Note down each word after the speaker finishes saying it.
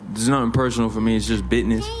There's nothing personal for me. It's just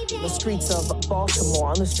business. The streets of Baltimore,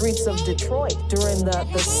 on the streets of Detroit during the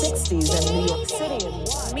 60s and New York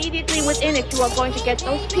City. Immediately within it, you are going to get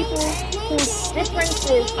those people whose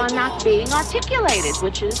differences are not being articulated,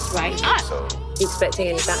 which is right us. You expecting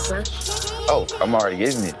any backlash? Oh, I'm already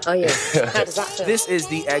getting it. Oh, yeah. How does that feel? This is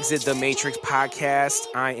the Exit the Matrix podcast.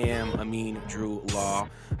 I am Amin Drew Law,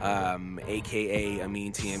 a.k.a.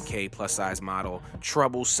 Amin TMK, plus-size model,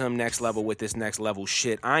 troublesome next level with this next level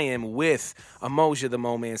shit. I am with Emoja the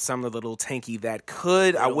Moment, some of the little tanky that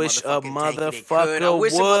could. I wish a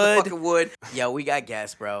motherfucker would. Yo, we got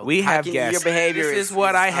guests, bro. We have guests. Your behavior This is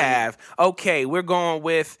what I have. Okay, we're going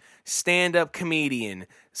with stand-up comedian,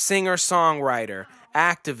 singer-songwriter,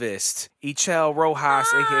 activist, Ichel Rojas,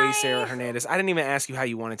 a.k.a. Sarah Hernandez. I didn't even ask you how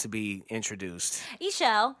you wanted to be introduced.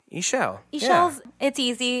 Ichel. Ichel's, it's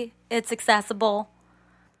easy. It's accessible.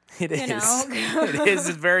 It is. You know? It is.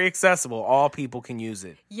 It's very accessible. All people can use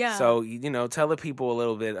it. Yeah. So, tell the people a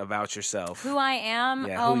little bit about yourself. Who I am?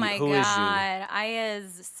 Yeah, oh, who my is you? God. I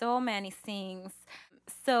is so many things.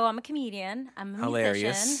 So I'm a comedian. I'm a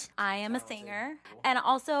Hilarious. musician. I am a singer. And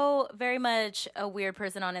also very much a weird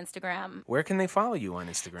person on Instagram. Where can they follow you on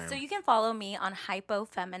Instagram? So you can follow me on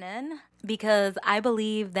Hypofeminine because I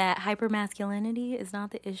believe that hypermasculinity is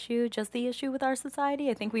not the issue, just the issue with our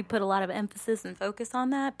society. I think we put a lot of emphasis and focus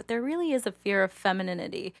on that, but there really is a fear of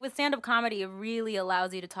femininity. With stand-up comedy, it really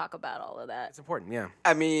allows you to talk about all of that. It's important, yeah.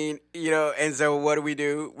 I mean, and so what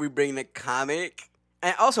do? We bring the comic.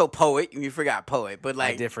 And also poet. You forgot poet, but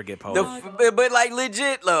like I did forget poet. But like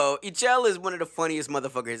legit though, Ichel is one of the funniest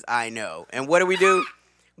motherfuckers I know. And what do?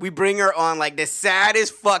 We bring her on like the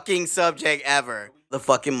saddest fucking subject ever. The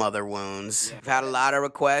fucking mother wounds. Yeah. We've had a lot of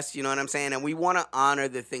requests, you know what I'm saying? And we want to honor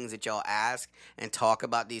the things that y'all ask and talk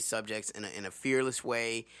about these subjects in a fearless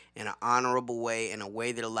way, in an honorable way, in a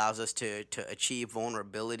way that allows us to achieve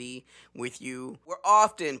vulnerability with you. We're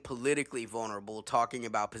often politically vulnerable, talking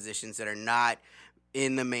about positions that are not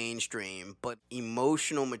in the mainstream, but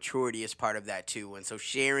emotional maturity is part of that too. And so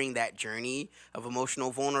sharing that journey of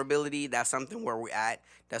emotional vulnerability, that's something where we're at.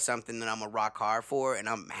 That's something that I'm going to rock hard for, and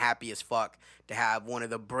I'm happy as fuck to have one of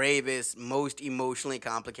the bravest, most emotionally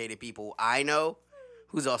complicated people I know,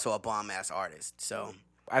 who's also a bomb-ass artist. So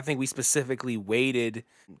I think we specifically waited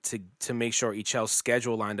to make sure Ichel's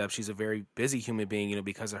schedule lined up. She's a very busy human being,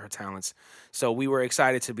 because of her talents. So we were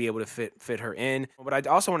excited to be able to fit her in. But I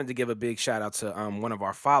also wanted to give a big shout out to one of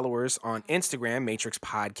our followers on Instagram, Matrix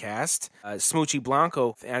Podcast, Smoochie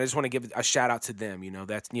Blanco. And I just want to give a shout out to them.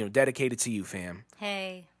 That's dedicated to you, fam.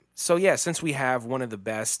 Hey. So yeah, since we have one of the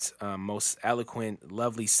best, most eloquent,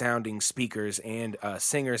 lovely sounding speakers and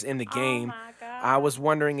singers in the game, I was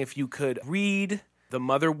wondering if you could read the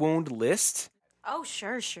mother wound list. Oh,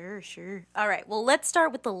 sure. All right, well, let's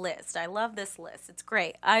start with the list. I love this list. It's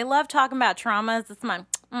great. I love talking about traumas. It's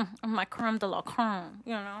my creme de la creme,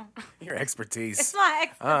 Your expertise. It's my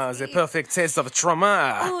expertise. The perfect taste of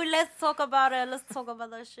trauma. Ooh, let's talk about it. Let's talk about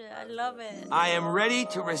that shit. I love it. I am ready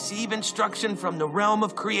to receive instruction from the realm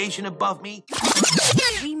of creation above me.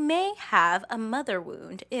 We may have a mother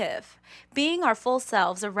wound if being our full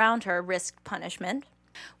selves around her risked punishment.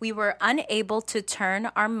 We were unable to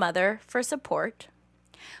turn our mother for support.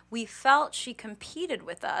 We felt she competed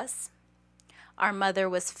with us. Our mother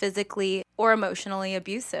was physically or emotionally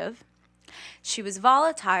abusive. She was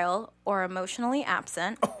volatile or emotionally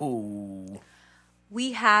absent. Oh.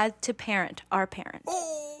 We had to parent our parents.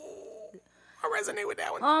 Oh, I resonate with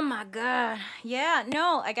that one. Oh my God. Yeah,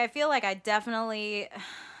 no, I feel like I definitely,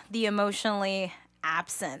 the emotionally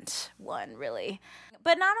absent one, really.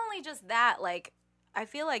 But not only just that, I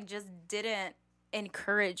feel like just didn't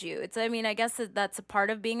encourage you. I guess that's a part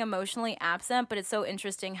of being emotionally absent, but it's so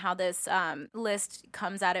interesting how this list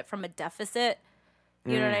comes at it from a deficit.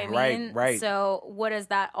 You know what I mean? Right. So what does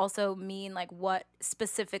that also mean? What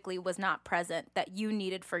specifically was not present that you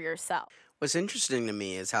needed for yourself? What's interesting to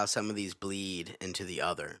me is how some of these bleed into the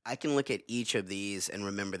other. I can look at each of these and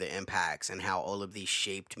remember the impacts and how all of these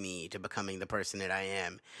shaped me to becoming the person that I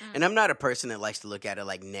am. And I'm not a person that likes to look at it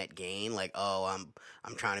like net gain,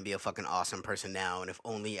 I'm trying to be a fucking awesome person now, and if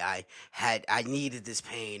only I needed this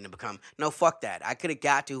pain to become. No, fuck that. I could have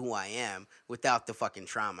got to who I am without the fucking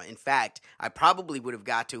trauma. In fact, I probably would have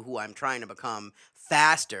got to who I'm trying to become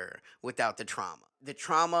faster without the trauma. The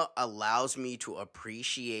trauma allows me to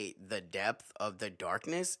appreciate the depth of the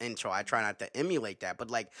darkness, and so I try not to emulate that.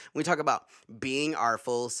 But when we talk about being our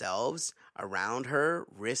full selves around her,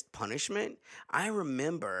 risked punishment, I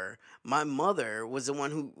remember my mother was the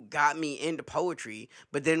one who got me into poetry,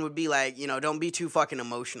 but then would be like, don't be too fucking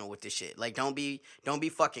emotional with this shit. Don't be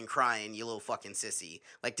fucking crying, you little fucking sissy.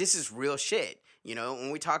 This is real shit. You know,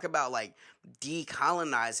 when we talk about like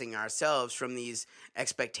decolonizing ourselves from these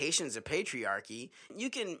expectations of patriarchy, you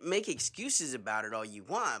can make excuses about it all you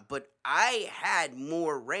want, but I had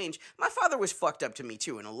more range. My father was fucked up to me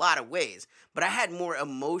too in a lot of ways, but I had more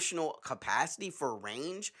emotional capacity for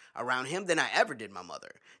range around him than I ever did my mother.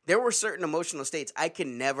 There were certain emotional states I could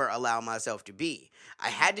never allow myself to be. I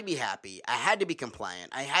had to be happy. I had to be compliant.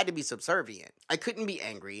 I had to be subservient. I couldn't be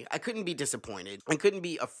angry. I couldn't be disappointed. I couldn't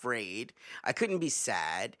be afraid. I couldn't be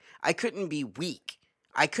sad. I couldn't be weak.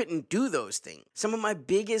 I couldn't do those things. Some of my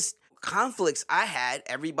biggest conflicts I had,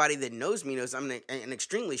 everybody that knows me knows I'm an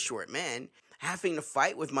extremely short man, having to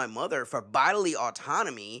fight with my mother for bodily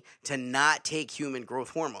autonomy to not take human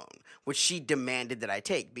growth hormone, which she demanded that I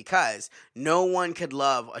take because no one could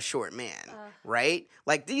love a short man, right?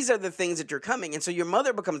 Like, these are the things that you're coming. And so your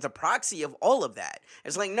mother becomes the proxy of all of that.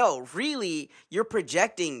 It's like, no, really, you're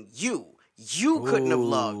projecting you. You couldn't have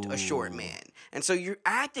loved a short man. And so you're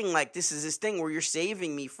acting like this is this thing where you're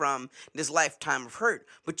saving me from this lifetime of hurt.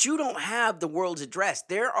 But you don't have the world's address.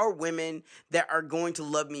 There are women that are going to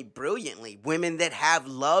love me brilliantly. Women that have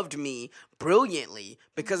loved me brilliantly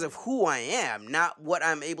because of who I am, not what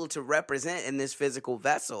I'm able to represent in this physical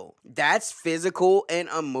vessel. That's physical and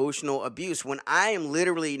emotional abuse. When I am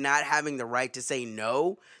literally not having the right to say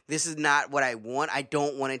no, this is not what I want. I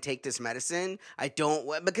don't want to take this medicine. I don't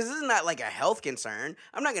want, because this is not like a health concern.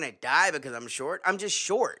 I'm not going to die because I'm short. I'm just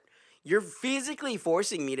short. You're physically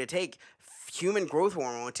forcing me to take human growth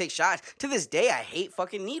hormone, take shots. To this day, I hate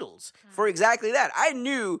fucking needles for exactly that. I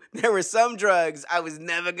knew there were some drugs I was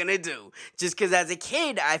never gonna do just because as a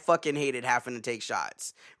kid, I fucking hated having to take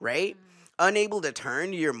shots, right? Unable to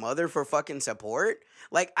turn to your mother for fucking support.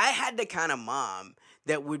 Like, I had the kind of mom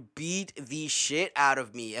that would beat the shit out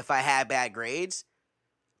of me if I had bad grades,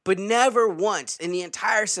 but never once in the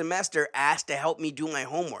entire semester asked to help me do my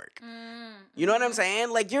homework. You know what I'm saying?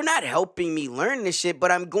 Like, you're not helping me learn this shit,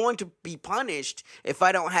 but I'm going to be punished if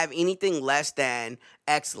I don't have anything less than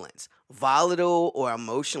excellence. Volatile or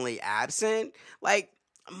emotionally absent. Like,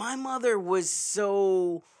 my mother was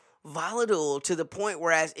so volatile to the point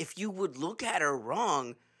whereas if you would look at her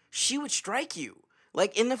wrong, she would strike you.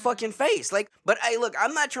 Like, in the fucking face. Like, but hey, look,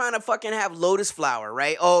 I'm not trying to fucking have lotus flower,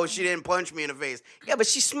 right? Oh, she didn't punch me in the face. Yeah, but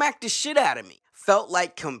she smacked the shit out of me. Felt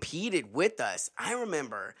like competed with us. I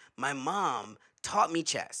remember my mom taught me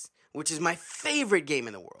chess, which is my favorite game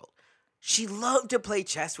in the world. She loved to play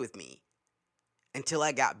chess with me until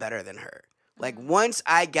I got better than her. Like, once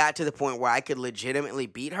I got to the point where I could legitimately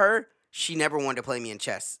beat her, she never wanted to play me in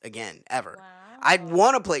chess again, ever. Wow. I'd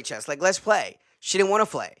want to play chess. Like, let's play. She didn't want to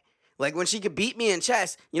play. Like, when she could beat me in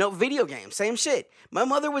chess, you know, video games, same shit. My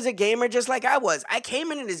mother was a gamer just like I was. I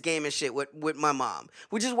came into this game and shit with my mom,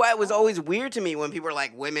 which is why it was always weird to me when people are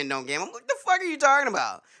like, women don't game. I'm like, what the fuck are you talking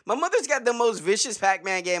about? My mother's got the most vicious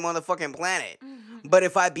Pac-Man game on the fucking planet. But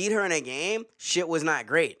if I beat her in a game, shit was not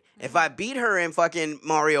great. If I beat her in fucking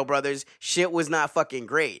Mario Brothers, shit was not fucking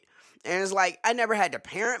great. And it's like, I never had to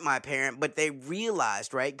parent my parent, but they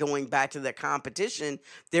realized, right, going back to the competition,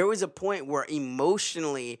 there was a point where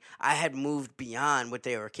emotionally I had moved beyond what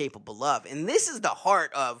they were capable of. And this is the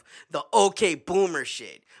heart of the okay boomer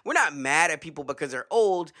shit. We're not mad at people because they're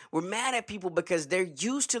old. We're mad at people because they're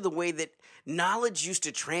used to the way that knowledge used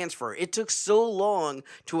to transfer. It took so long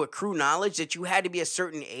to accrue knowledge that you had to be a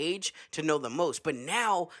certain age to know the most. But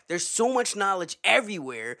now there's so much knowledge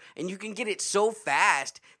everywhere and you can get it so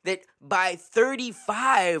fast that by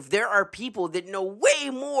 35, there are people that know way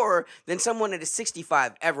more than someone that is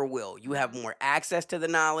 65 ever will. You have more access to the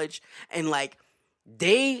knowledge and like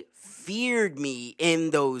they feared me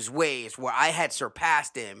in those ways where I had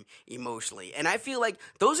surpassed them emotionally. And I feel like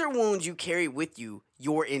those are wounds you carry with you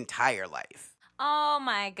your entire life. Oh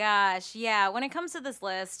my gosh. Yeah. When it comes to this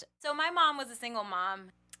list, so my mom was a single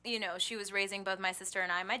mom. You know, she was raising both my sister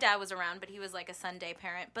and I. My dad was around, but he was like a Sunday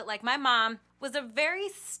parent. But like my mom was a very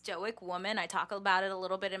stoic woman. I talk about it a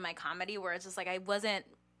little bit in my comedy where it's just like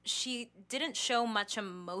she didn't show much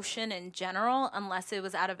emotion in general unless it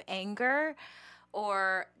was out of anger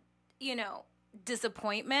or, you know,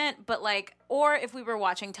 disappointment, but like, or if we were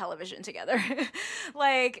watching television together.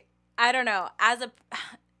 Like, I don't know.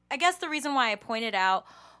 I guess the reason why I pointed out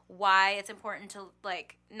why it's important to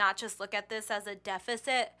like not just look at this as a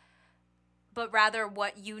deficit, but rather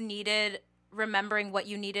what you needed, remembering what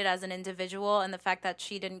you needed as an individual and the fact that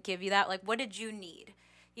she didn't give you that. Like, what did you need?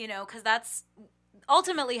 You know, because that's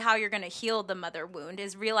ultimately how you're going to heal the mother wound,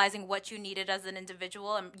 is realizing what you needed as an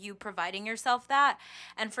individual and you providing yourself that.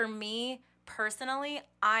 And for me personally,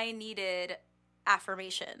 I needed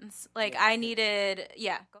affirmations. Like I needed,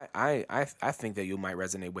 yeah. I think that you might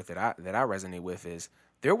resonate with it. That I resonate with is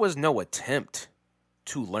there was no attempt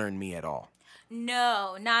to learn me at all.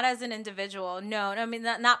 No, not as an individual. No, I mean,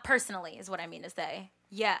 not personally is what I mean to say.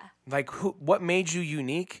 Yeah. Like, what made you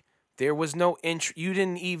unique? There was no you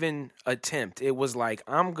didn't even attempt. It was like,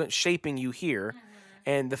 I'm shaping you here.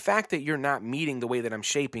 And the fact that you're not meeting the way that I'm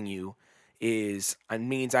shaping you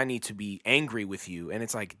means I need to be angry with you. And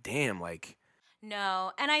it's like, damn, like.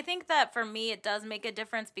 No. And I think that for me, it does make a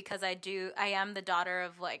difference because I am the daughter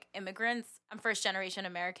of like immigrants. I'm first generation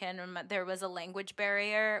American. And there was a language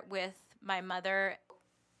barrier with my mother.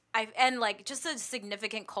 And like just a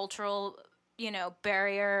significant cultural,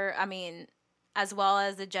 barrier. I mean, as well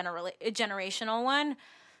as a generational one.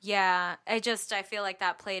 Yeah, I feel like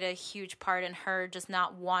that played a huge part in her just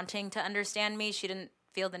not wanting to understand me. She didn't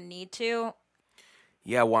feel the need to.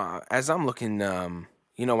 Yeah, well, as I'm looking, when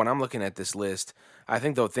I'm looking at this list, I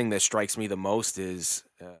think the thing that strikes me the most is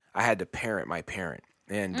I had to parent my parent.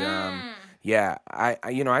 And,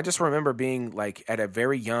 I just remember being, like, at a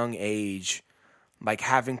very young age, like,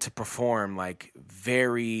 having to perform, like,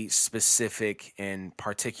 very specific and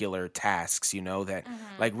particular tasks, that,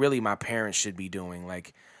 like, really my parents should be doing.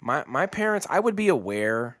 Like, my parents, I would be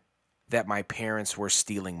aware that my parents were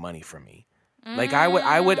stealing money from me. Like, I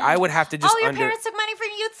would have to just. Oh, your parents took money from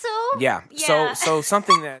you too? Yeah. So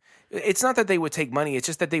something that it's not that they would take money. It's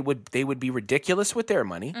just that they would be ridiculous with their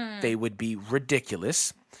money. They would be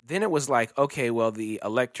ridiculous. Then it was like, okay, well, the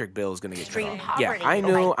electric bill is going to get cut off. Yeah, I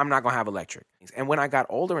knew I'm not going to have electric. And when I got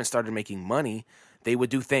older and started making money, they would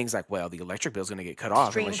do things like, well, the electric bill is going to get cut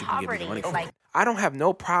off unless you can give me the money for it. I don't have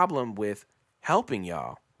no problem with helping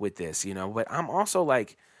y'all with this, but I'm also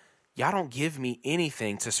like, y'all don't give me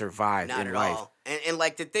anything to survive in life. All. And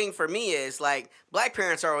like the thing for me is like black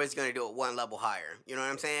parents are always going to do it one level higher. You know what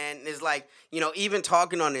I'm saying? It's like, even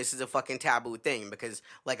talking on this is a fucking taboo thing because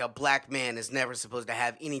like a black man is never supposed to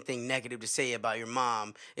have anything negative to say about your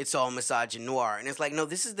mom. It's all misogynoir. And it's like, no,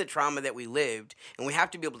 this is the trauma that we lived and we have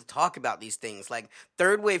to be able to talk about these things. Like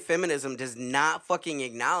third wave feminism does not fucking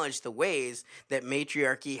acknowledge the ways that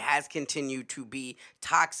matriarchy has continued to be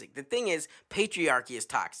toxic. The thing is, patriarchy is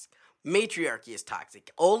toxic. Matriarchy is toxic.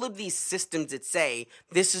 All of these systems that say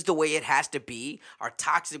this is the way it has to be are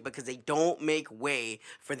toxic because they don't make way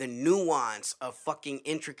for the nuance of fucking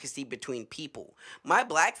intricacy between people. My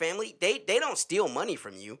black family, they don't steal money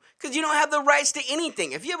from you because you don't have the rights to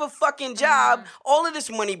anything. If you have a fucking job, all of this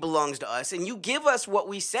money belongs to us and you give us what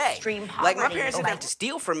we say. Like my parents didn't have to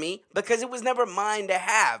steal from me because it was never mine to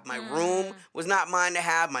have. My room was not mine to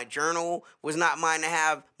have. My journal was not mine to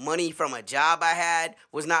have. Money from a job I had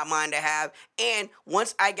was not mine to have. And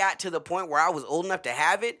once I got to the point where I was old enough to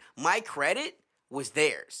have it, my credit was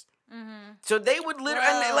theirs. So they would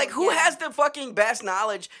literally, who has the fucking best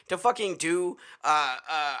knowledge to fucking do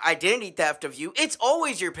identity theft of you? It's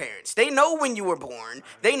always your parents. They know when you were born.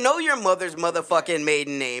 They know your mother's motherfucking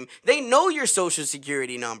maiden name. They know your social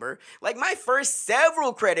security number. Like my first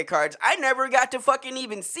several credit cards, I never got to fucking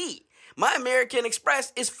even see. My American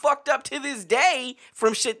Express is fucked up to this day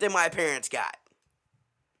from shit that my parents got.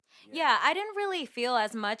 Yeah, I didn't really feel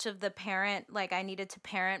as much of the parent, like I needed to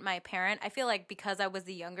parent my parent. I feel like because I was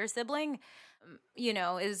the younger sibling, she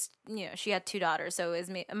had two daughters, so it was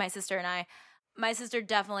me, my sister and I. My sister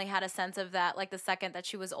definitely had a sense of that, like the second that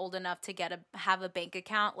she was old enough to have a bank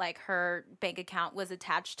account, like her bank account was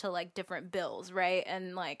attached to like different bills, right?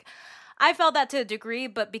 And like I felt that to a degree,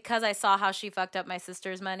 but because I saw how she fucked up my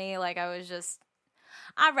sister's money, like I was just,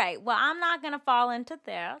 all right, well, I'm not going to fall into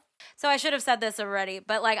this. So I should have said this already,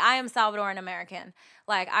 but like I am Salvadoran American.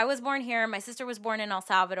 Like I was born here. My sister was born in El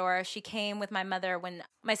Salvador. She came with my mother when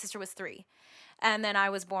my sister was 3. And then I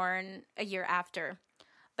was born a year after.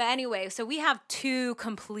 But anyway, so we have two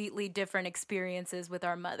completely different experiences with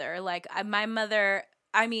our mother. Like my mother...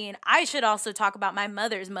 I mean, I should also talk about my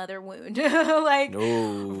mother's mother wound, right?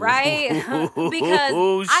 Because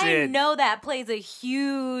I know that plays a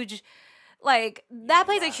huge, plays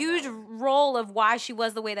a huge role of why she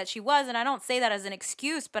was the way that she was. And I don't say that as an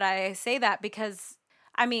excuse, but I say that because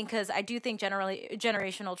I do think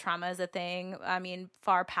generational trauma is a thing. I mean,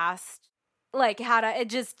 far past,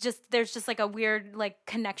 there's just like a weird,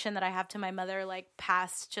 connection that I have to my mother,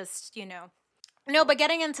 past just, No, but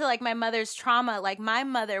getting into, my mother's trauma, my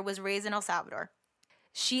mother was raised in El Salvador.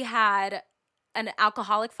 She had an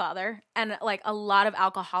alcoholic father and, a lot of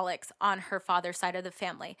alcoholics on her father's side of the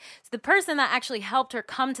family. So the person that actually helped her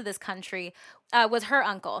come to this country was her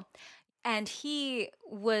uncle. And he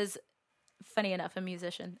was, funny enough, a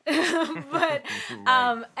musician, but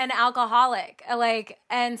an alcoholic.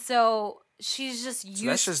 And so she's just used. So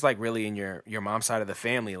that's just like really in your mom's side of the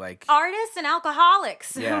family, like artists and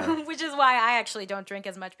alcoholics, Yeah. which is why I actually don't drink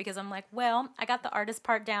as much, because I'm like, well, I got the artist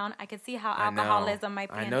part down. I can see how alcoholism might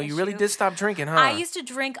be I an know you really issue. did stop drinking, huh? I used to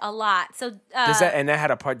drink a lot. So Does that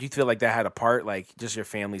had a part? Do you feel like that had a part, like just your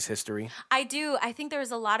family's history? I do. I think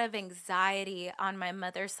there's a lot of anxiety on my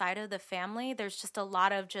mother's side of the family. There's just a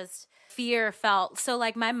lot of just fear felt. So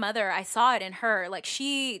like my mother, I saw it in her. Like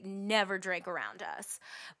she never drank around us.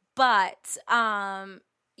 But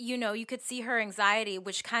you know, you could see her anxiety,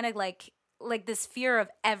 which kind of like this fear of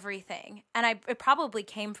everything. And it probably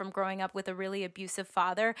came from growing up with a really abusive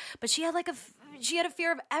father, but she had a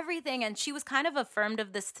fear of everything, and she was kind of affirmed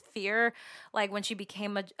of this fear like when she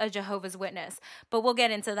became a Jehovah's Witness. But we'll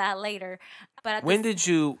get into that later. But When did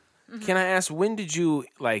you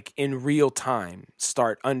like in real time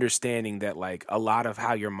start understanding that like a lot of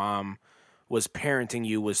how your mom was parenting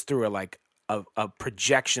you was through a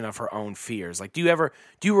projection of her own fears? Like do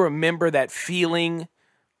you remember that feeling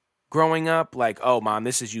growing up, like, oh, Mom,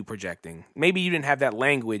 this is you projecting? Maybe you didn't have that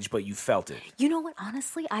language, but you felt it. You know what?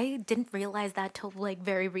 Honestly, I didn't realize that till like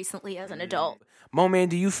very recently as an adult. Mo, man,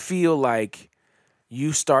 do you feel like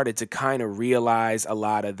you started to kind of realize a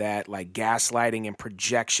lot of that, like gaslighting and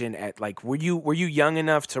projection at like, were you young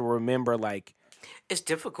enough to remember like? It's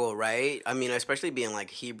difficult, right? I mean, especially being like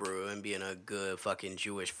Hebrew and being a good fucking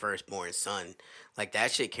Jewish firstborn son. Like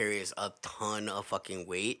that shit carries a ton of fucking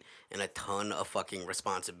weight and a ton of fucking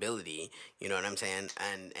responsibility. You know what I'm saying?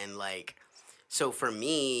 And like, so for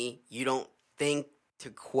me, you don't think to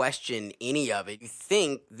question any of it. You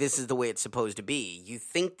think this is the way it's supposed to be. You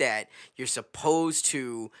think that you're supposed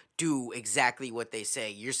to do exactly what they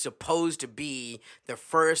say. You're supposed to be the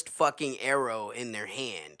first fucking arrow in their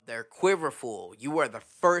hand. They're quiverful. You are the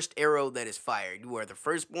first arrow that is fired. You are the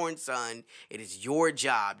firstborn son. It is your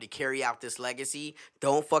job to carry out this legacy.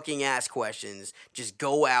 Don't fucking ask questions. Just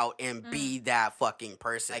go out and be that fucking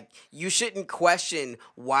person. Like, you shouldn't question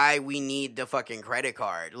why we need the fucking credit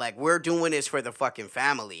card. Like, we're doing this for the fucking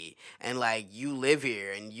family. And, like, you live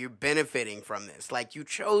here and you're benefiting from this. Like, you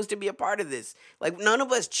chose to be a part of this. Like, none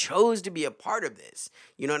of us chose to be a part of this.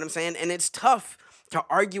 You know what I'm saying? And it's tough to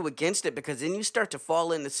argue against it, because then you start to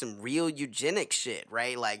fall into some real eugenic shit,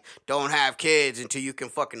 right? Like, don't have kids until you can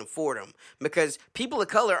fucking afford them. Because people of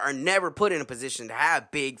color are never put in a position to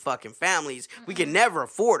have big fucking families. We can never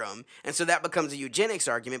afford them. And so that becomes a eugenics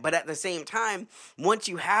argument. But at the same time, once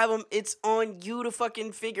you have them, it's on you to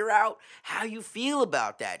fucking figure out how you feel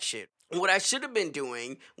about that shit. What I should have been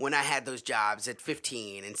doing when I had those jobs at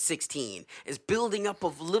 15 and 16 is building up a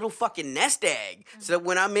little fucking nest egg, so that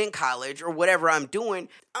when I'm in college or whatever I'm doing,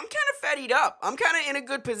 I'm kind of fattied up. I'm kind of in a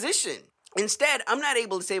good position. Instead, I'm not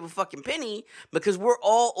able to save a fucking penny because we're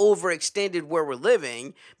all overextended where we're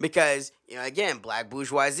living because, you know, again, black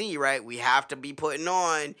bourgeoisie, right? We have to be putting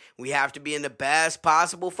on. We have to be in the best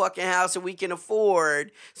possible fucking house that we can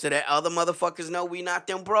afford so that other motherfuckers know we not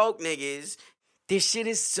them broke niggas. This shit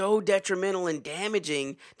is so detrimental and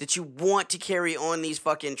damaging that you want to carry on these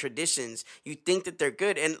fucking traditions. You think that they're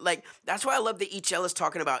good. And, like, that's why I love that Echel is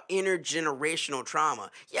talking about intergenerational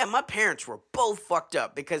trauma. Yeah, my parents were both fucked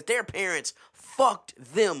up because their parents fucked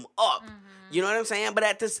them up. Mm-hmm. You know what I'm saying? But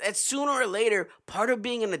at sooner or later, part of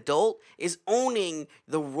being an adult is owning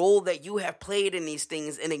the role that you have played in these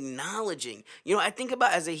things and acknowledging. You know, I think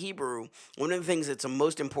about as a Hebrew, one of the things that's the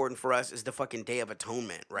most important for us is the fucking Day of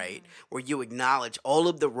Atonement, right? Mm-hmm. Where you acknowledge all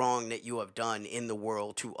of the wrong that you have done in the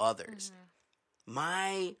world to others. Mm-hmm.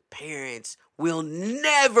 My parents will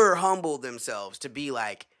never humble themselves to be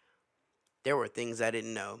like, there were things I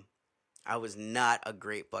didn't know. I was not a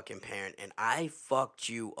great fucking parent, and I fucked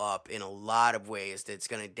you up in a lot of ways that's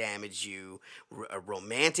going to damage you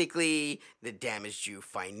romantically, that damaged you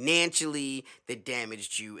financially, that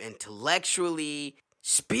damaged you intellectually,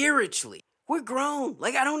 spiritually. We're grown.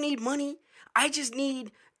 Like, I don't need money. I just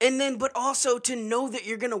need... And then, but also to know that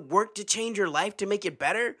you're going to work to change your life to make it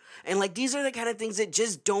better. And like, these are the kind of things that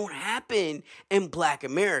just don't happen in Black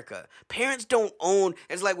America. Parents don't own,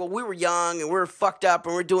 it's like, well, we were young and we're fucked up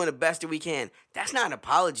and we're doing the best that we can. That's not an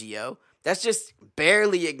apology, yo. That's just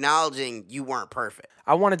barely acknowledging you weren't perfect.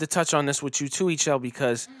 I wanted to touch on this with you too, Echel,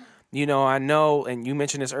 because, you know, I know, and you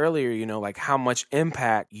mentioned this earlier, you know, like how much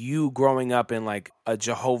impact you growing up in like a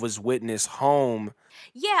Jehovah's Witness home.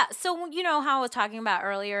 Yeah, so you know how I was talking about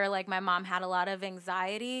earlier, like my mom had a lot of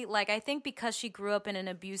anxiety. Like I think because she grew up in an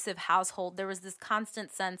abusive household, there was this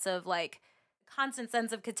constant sense of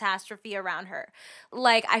catastrophe around her.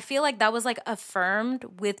 Like I feel like that was like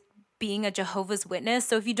affirmed with being a Jehovah's Witness.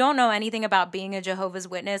 So if you don't know anything about being a Jehovah's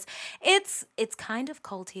Witness, it's kind of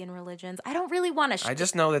culty in religions. I don't really want to. I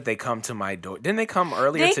just know that they come to my door. Didn't they come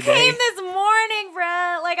earlier They today? came this morning,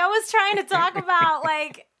 bruh. Like I was trying to talk about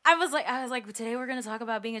like. I was like, today we're gonna talk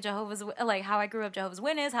about being a Jehovah's, like how I grew up Jehovah's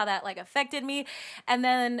Witness, how that like affected me, and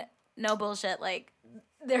then no bullshit, like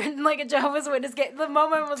they're in like a Jehovah's Witness game. The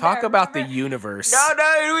moment was Talk there, about remember? the universe. No,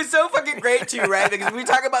 it was so fucking great too, right? Because we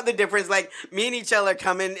talk about the difference. Like me and each other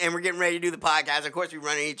coming and we're getting ready to do the podcast. Of course, we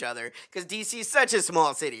run into each other because DC is such a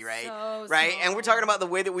small city, right? So right? small. And we're talking about the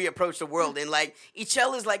way that we approach the world. And like each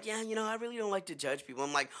other's like, yeah, you know, I really don't like to judge people.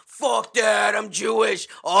 I'm like, fuck that. I'm Jewish.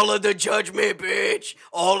 All of the judgment, bitch.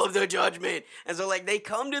 All of the judgment. And so like they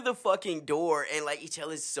come to the fucking door and like each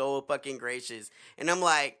other's so fucking gracious. And I'm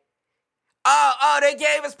like, oh, they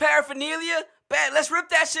gave us paraphernalia? Bet, let's rip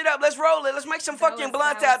that shit up. Let's roll it. Let's make some fucking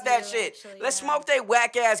blunts out that shit. Actually, let's yeah. smoke that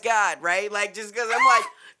whack-ass God, right? Like, just because I'm like...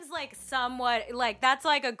 It's like somewhat, like that's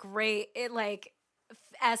like a great,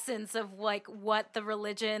 essence of like what the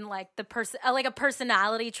religion, like the person, like a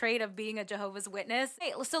personality trait of being a Jehovah's Witness.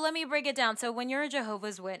 Hey, so let me break it down. So when you're a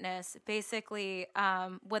Jehovah's Witness, basically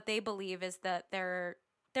what they believe is that there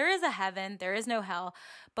is a heaven, there is no hell,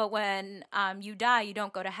 but when you die, you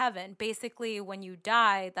don't go to heaven. Basically, when you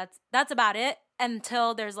die, that's about it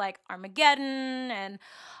until there's like Armageddon and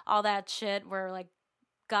all that shit where like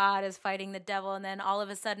God is fighting the devil, and then all of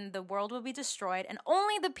a sudden the world will be destroyed, and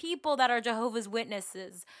only the people that are Jehovah's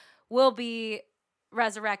Witnesses will be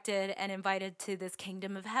resurrected and invited to this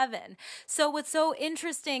kingdom of heaven. So what's so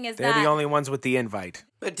interesting is They're the only ones with the invite.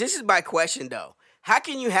 But this is my question, though. How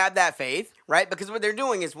can you have that faith, right? Because what they're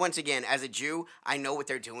doing is, once again, as a Jew, I know what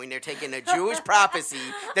they're doing. They're taking a Jewish prophecy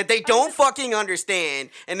that they don't fucking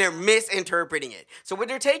understand, and they're misinterpreting it. So what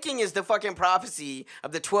they're taking is the fucking prophecy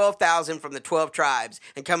of the 12,000 from the 12 tribes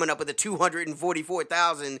and coming up with the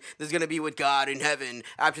 244,000 that's going to be with God in heaven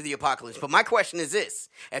after the apocalypse. But my question is this.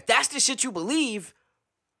 If that's the shit you believe,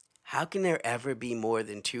 how can there ever be more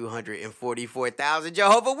than 244,000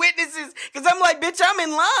 Jehovah's Witnesses? Because I'm like, bitch, I'm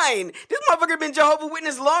in line. This motherfucker been Jehovah's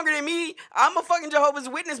Witness longer than me. I'm a fucking Jehovah's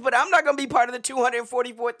Witness, but I'm not going to be part of the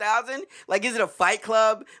 244,000. Like, is it a fight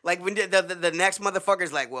club? Like, when the next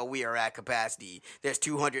motherfucker's like, well, we are at capacity. There's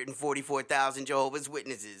 244,000 Jehovah's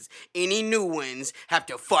Witnesses. Any new ones have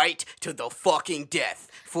to fight to the fucking death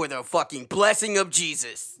for the fucking blessing of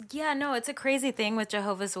Jesus. Yeah, no, it's a crazy thing with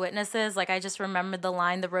Jehovah's Witnesses. Like, I just remembered the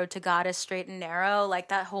line, the road to God is straight and narrow. Like,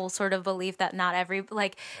 that whole sort of belief that not every,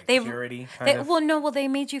 like purity, kind of? Well, they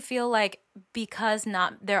made you feel like because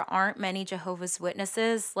there aren't many Jehovah's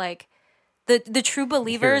Witnesses, like, the true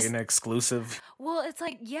believers. You're an exclusive. Well, it's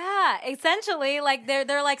like, yeah, essentially, like,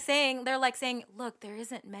 they're like saying, look, there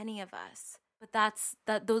isn't many of us. But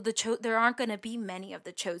there aren't going to be many of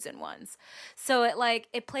the chosen ones. So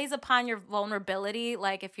it plays upon your vulnerability.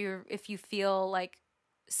 Like if you feel like,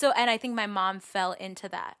 so, and I think my mom fell into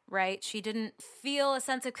that, right? She didn't feel a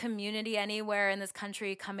sense of community anywhere in this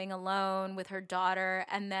country, coming alone with her daughter.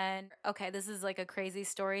 And then, okay, this is like a crazy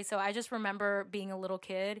story. So I just remember being a little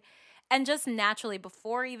kid and just naturally,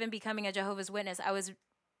 before even becoming a Jehovah's Witness, I was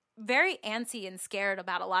very antsy and scared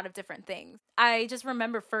about a lot of different things. I just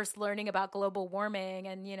remember first learning about global warming,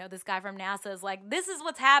 and this guy from NASA is like, this is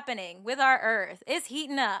what's happening with our Earth. It's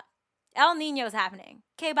heating up. El Nino's happening.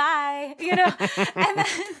 Okay, bye. And then,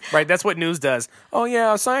 Right, that's what news does. Oh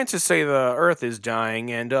yeah, scientists say the Earth is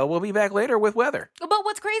dying, and we'll be back later with weather. But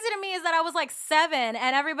what's crazy to me is that I was like 7, and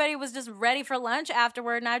everybody was just ready for lunch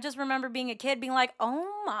afterward, and I just remember being a kid being like, oh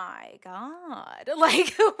my God.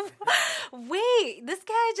 Like, wait, this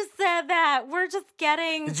guy just said that. We're just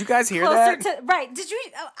getting Did you guys hear closer that? Right. Did you,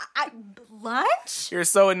 lunch? You're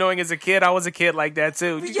so annoying as a kid. I was a kid like that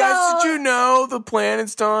too. Did Yo. you know the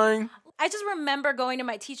planet's dying? I just remember going to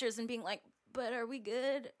my teachers and being like, but are we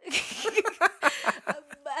good?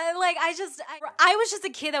 I was just a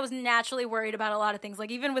kid that was naturally worried about a lot of things.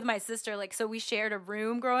 Like, even with my sister, like, so we shared a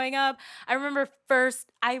room growing up. I remember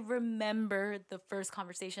the first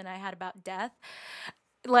conversation I had about death.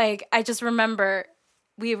 Like, I just remember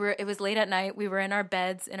it was late at night. We were in our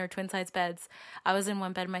beds, in our twin size beds. I was in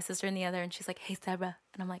one bed, my sister in the other, and she's like, hey, Sarah.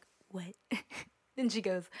 And I'm like, what? And she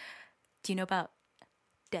goes, do you know about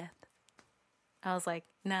death? I was like,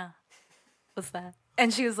 nah, what's that?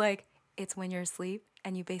 And she was like, it's when you're asleep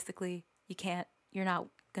and you're not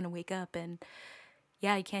going to wake up, and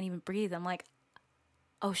yeah, you can't even breathe. I'm like,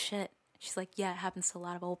 oh shit. She's like, yeah, it happens to a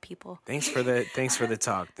lot of old people. Thanks for the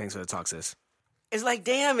talk. Thanks for the talk, sis. It's like,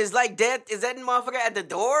 damn, it's like death. Is that motherfucker at the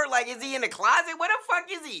door? Like, is he in the closet? Where the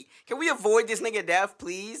fuck is he? Can we avoid this nigga death,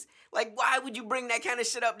 please? Like, why would you bring that kind of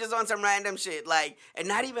shit up just on some random shit? Like, and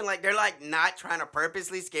not even like, they're like not trying to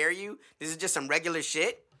purposely scare you. This is just some regular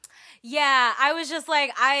shit. Yeah, I was just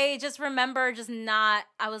like, I just remember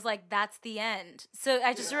I was like, that's the end. So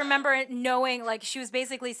I just remember knowing, like, she was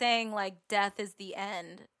basically saying, like, death is the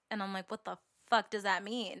end. And I'm like, what the fuck does that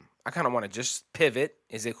mean? I kind of want to just pivot.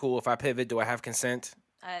 Is it cool if I pivot? Do I have consent?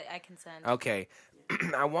 I consent. Okay.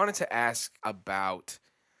 I wanted to ask about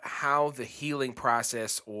how the healing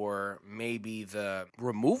process or maybe the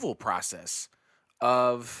removal process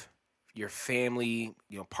of your family,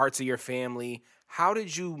 parts of your family, how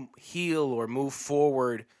did you heal or move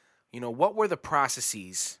forward? What were the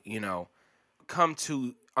processes, come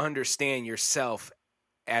to understand yourself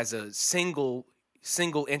as a single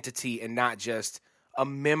entity and not just a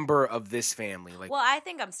member of this family? Like, well, I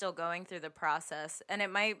think I'm still going through the process, and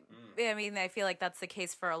it might, I feel like that's the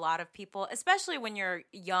case for a lot of people, especially when you're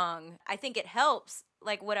young. I think it helps,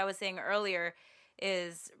 like what I was saying earlier,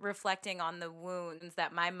 is reflecting on the wounds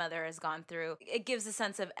that my mother has gone through. It gives a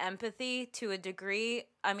sense of empathy to a degree.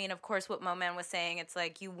 I mean, of course, what Moman was saying, it's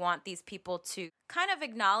like you want these people to kind of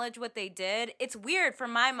acknowledge what they did. It's weird for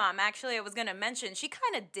my mom. Actually, I was going to mention, she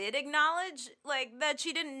kind of did acknowledge like that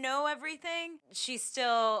she didn't know everything. She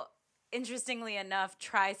still, interestingly enough,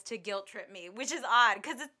 tries to guilt trip me, which is odd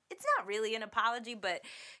because it's not really an apology, but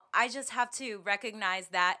I just have to recognize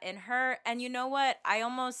that in her. And you know what?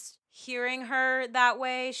 Hearing her that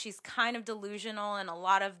way, she's kind of delusional in a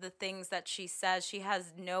lot of the things that she says. She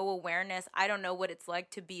has no awareness. I don't know what it's like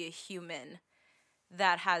to be a human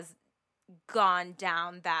that has gone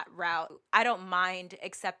down that route. I don't mind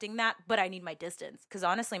accepting that, but I need my distance because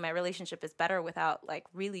honestly, my relationship is better without like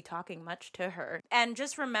really talking much to her. And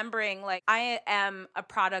just remembering like I am a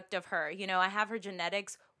product of her. I have her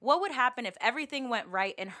genetics. What would happen if everything went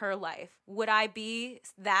right in her life? Would I be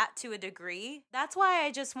that to a degree? That's why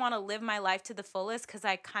I just want to live my life to the fullest because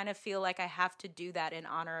I kind of feel like I have to do that in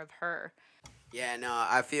honor of her. Yeah, no,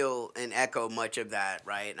 I feel and echo much of that,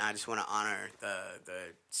 right? And I just want to honor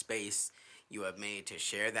the space you have made to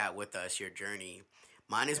share that with us, your journey.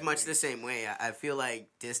 Mine is much the same way. I feel like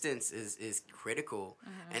distance is critical.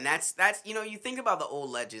 Mm-hmm. And that's you think about the old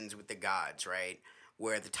legends with the gods, right?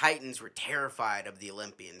 Where the Titans were terrified of the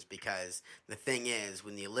Olympians because the thing is,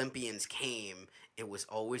 when the Olympians came, it was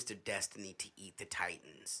always their destiny to eat the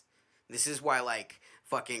Titans. This is why, like,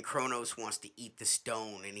 fucking Kronos wants to eat the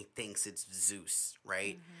stone and he thinks it's Zeus,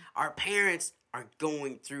 right? Mm-hmm. Our parents are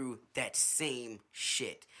going through that same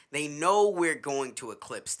shit. They know we're going to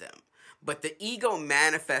eclipse them. But the ego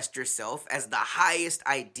manifests yourself as the highest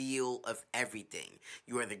ideal of everything.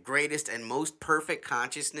 You are the greatest and most perfect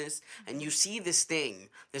consciousness, and you see this thing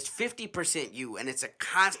that's 50% you, and it's a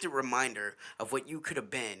constant reminder of what you could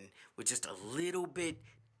have been with just a little bit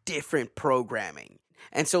different programming.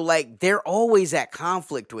 And so, like, they're always at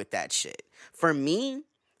conflict with that shit. For me,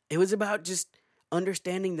 it was about just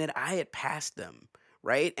understanding that I had passed them,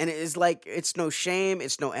 right? And it is like, it's no shame,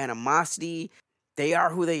 it's no animosity. They are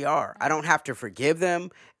who they are. I don't have to forgive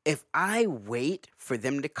them. If I wait for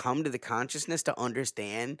them to come to the consciousness to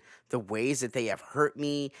understand the ways that they have hurt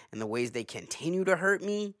me and the ways they continue to hurt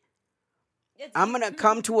me, I'm going to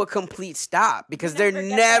come to a complete stop because they're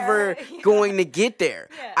never going to get there.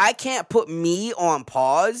 Yeah. I can't put me on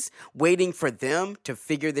pause waiting for them to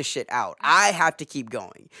figure this shit out. I have to keep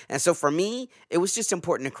going. And so for me, it was just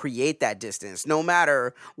important to create that distance no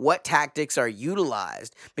matter what tactics are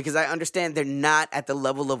utilized because I understand they're not at the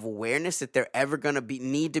level of awareness that they're ever going to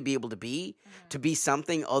need to be able to be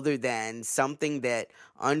something other than something that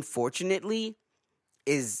unfortunately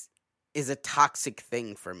is a toxic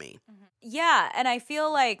thing for me. Yeah, and I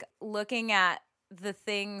feel like looking at the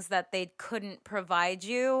things that they couldn't provide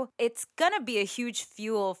you, it's going to be a huge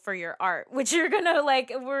fuel for your art, which we're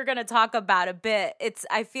going to talk about a bit.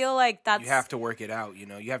 I feel like that's... You have to work it out,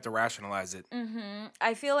 you have to rationalize it. Mm-hmm.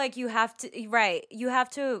 I feel like you have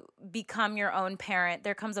to become your own parent.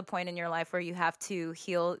 There comes a point in your life where you have to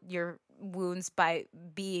heal your wounds by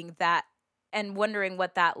being that and wondering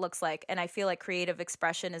what that looks like. And I feel like creative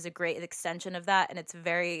expression is a great extension of that. And it's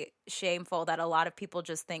very shameful that a lot of people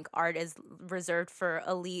just think art is reserved for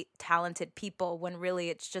elite, talented people when really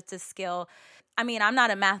it's just a skill. I mean, I'm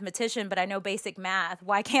not a mathematician, but I know basic math.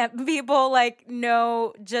 Why can't people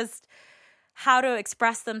know just how to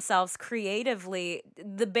express themselves creatively,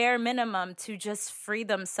 the bare minimum to just free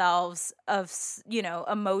themselves of,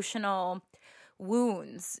 emotional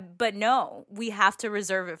wounds? But no, we have to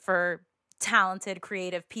reserve it for talented,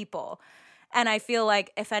 creative people. And I feel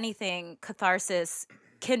like, if anything, catharsis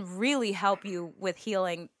can really help you with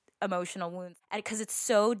healing emotional wounds. And because it's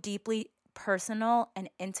so deeply personal and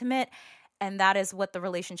intimate, And that is what the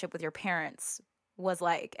relationship with your parents was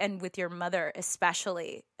like, and with your mother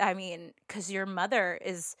especially. I mean, because your mother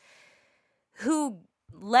is who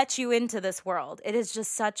let you into this world. It is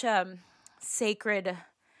just such a sacred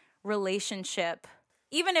relationship.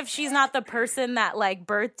 Even if she's not the person that like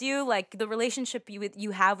birthed you, like the relationship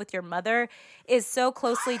you have with your mother is so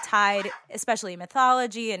closely tied, especially in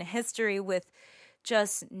mythology and history, with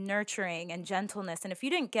just nurturing and gentleness. And if you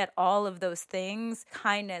didn't get all of those things,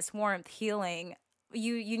 kindness, warmth, healing,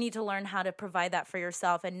 you need to learn how to provide that for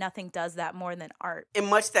yourself. And nothing does that more than art. In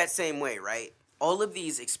much that same way, right? All of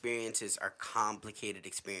these experiences are complicated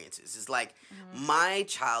experiences. It's like my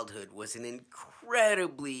childhood was an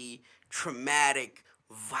incredibly traumatic,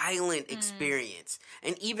 violent experience.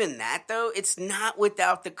 And even that, though, it's not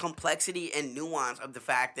without the complexity and nuance of the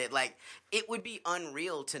fact that, like, it would be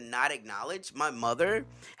unreal to not acknowledge my mother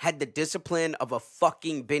had the discipline of a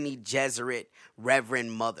fucking Bene Gesserit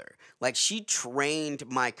reverend mother. Like, she trained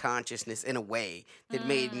my consciousness in a way that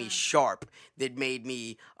made me sharp, that made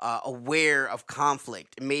me aware of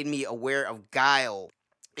conflict, it made me aware of guile.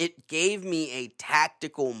 It gave me a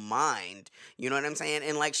tactical mind, you know what I'm saying?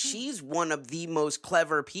 And, like, she's one of the most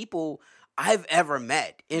clever people I've ever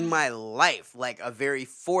met in my life. Like, a very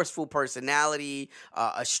forceful personality,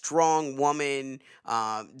 a strong woman,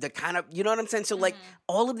 the kind of, you know what I'm saying? So, like,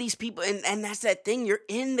 all of these people, and that's that thing, you're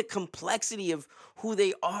in the complexity of who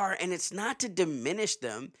they are, and it's not to diminish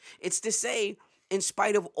them. It's to say, in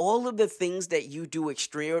spite of all of the things that you do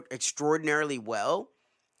extraordinarily well,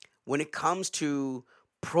 when it comes to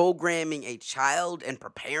programming a child and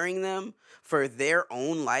preparing them for their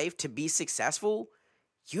own life to be successful,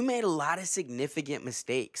 you made a lot of significant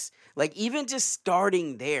mistakes. Like, even just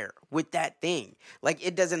starting there with that thing. Like,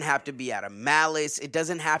 it doesn't have to be out of malice. It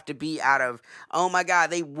doesn't have to be out of, oh my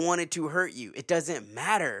God, they wanted to hurt you. It doesn't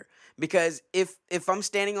matter. Because if I'm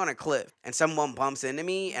standing on a cliff and someone bumps into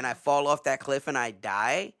me and I fall off that cliff and I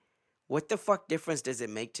die, what the fuck difference does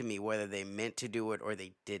it make to me whether they meant to do it or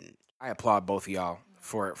they didn't? I applaud both of y'all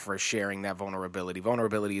for sharing that vulnerability.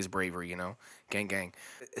 Vulnerability is bravery, you know? Gang, gang.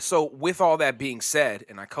 So with all that being said,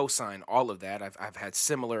 and I co-sign all of that, I've had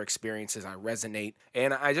similar experiences. I resonate.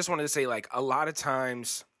 And I just wanted to say, like, a lot of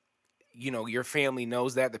times, you know, your family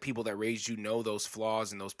knows that. The people that raised you know those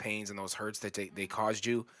flaws and those pains and those hurts that they caused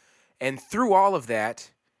you. And through all of that,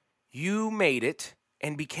 you made it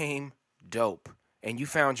and became dope. And you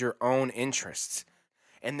found your own interests.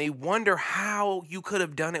 And they wonder how you could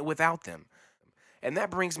have done it without them. And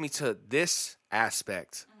that brings me to this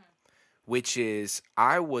aspect, which is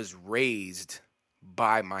I was raised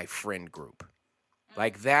by my friend group.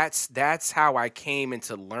 Like, that's how I came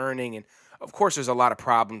into learning. And, of course, there's a lot of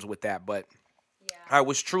problems with that. But I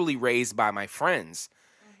was truly raised by my friends.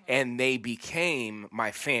 And they became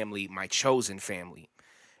my family, my chosen family.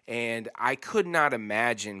 And I could not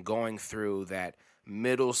imagine going through that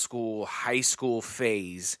middle school, high school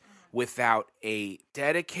phase without a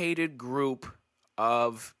dedicated group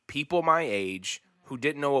of people my age who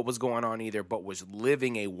didn't know what was going on either, but was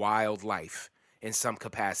living a wild life in some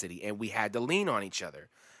capacity. And we had to lean on each other.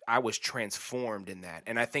 I was transformed in that.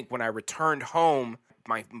 And I think when I returned home,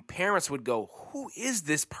 my parents would go, who is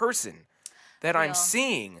this person that I'm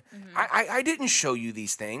seeing? I didn't show you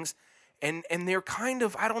these things. And they're kind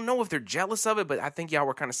of, I don't know if they're jealous of it, but I think y'all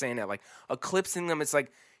were kind of saying that, like, eclipsing them. It's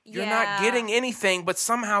like, you're not getting anything, but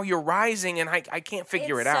somehow you're rising, and I can't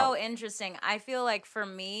figure it out. It's so interesting. I feel like for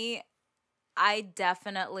me, I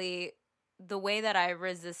definitely, the way that I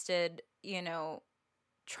resisted, you know,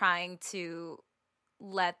 trying to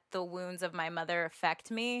let the wounds of my mother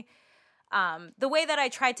affect me, the way that I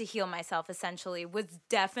tried to heal myself essentially was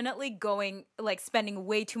definitely spending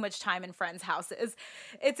way too much time in friends' houses.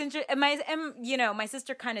 It's interesting. My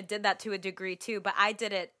sister kind of did that to a degree too, but I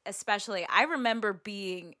did it especially. I remember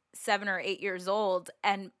being 7 or 8 years old,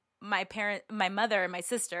 and my mother and my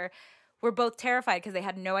sister were both terrified because they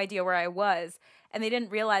had no idea where I was, and they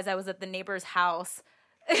didn't realize I was at the neighbor's house.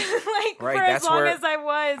 For as long as I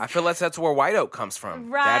was. I feel that's where White Oak comes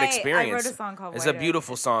from. Right. That experience. I wrote a song called It's White a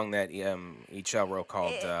beautiful song that Echelle wrote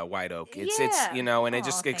called White Oak. It's you know, and it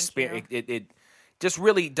just it just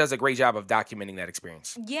really does a great job of documenting that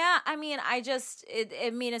experience. Yeah, I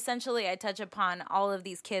mean, essentially I touch upon all of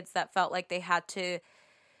these kids that felt like they had to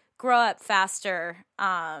grow up faster.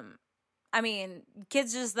 I mean,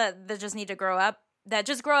 kids just that just need to grow up, that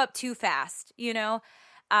just grow up too fast, you know?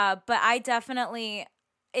 But I definitely,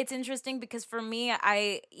 it's interesting because for me,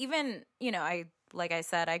 like I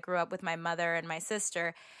said, I grew up with my mother and my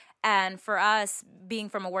sister. And for us, being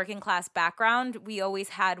from a working class background, we always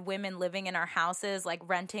had women living in our houses, like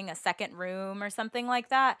renting a second room or something like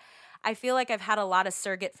that. I feel like I've had a lot of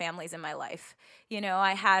surrogate families in my life. You know,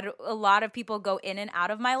 I had a lot of people go in and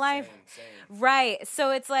out of my life. Same. Right.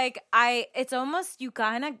 So it's like it's almost you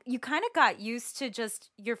kind of got used to just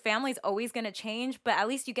your family's always going to change, but at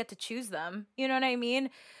least you get to choose them. You know what I mean?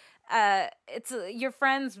 It's your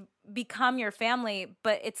friends become your family,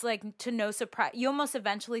 but it's like to no surprise. You almost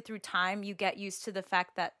eventually through time you get used to the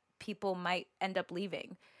fact that people might end up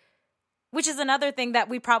leaving, which is another thing that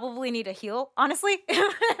we probably need to heal. Honestly,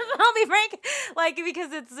 I'll be frank, like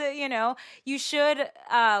because it's you should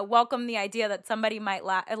welcome the idea that somebody might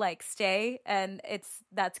stay, and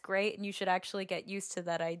that's great, and you should actually get used to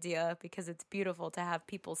that idea because it's beautiful to have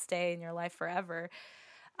people stay in your life forever.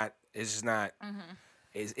 It's just not. Mm-hmm.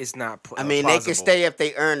 It's not. I mean, plausible. they can stay if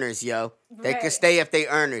they earners, yo. They can stay if they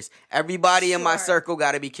earners. Everybody in my circle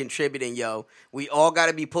got to be contributing, yo. We all got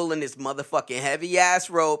to be pulling this motherfucking heavy ass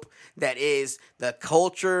rope that is the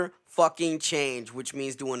culture fucking change, which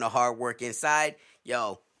means doing the hard work inside,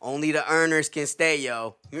 yo. Only the earners can stay,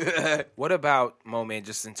 yo. What about Mo, man?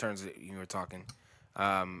 Just in terms of you were talking,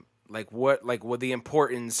 what the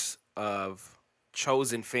importance of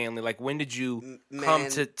chosen family, like when did you come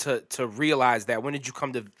to realize that? When did you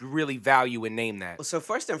come to really value and name that? So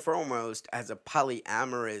first and foremost, as a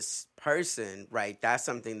polyamorous person, right, that's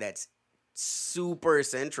something that's super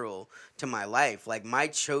central to my life. Like my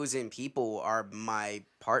chosen people are my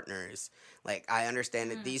partners. Like I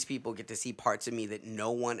understand that these people get to see parts of me that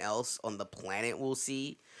no one else on the planet will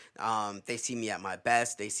see. They see me at my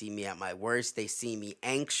best. They see me at my worst. They see me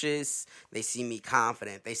anxious. They see me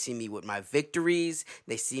confident. They see me with my victories.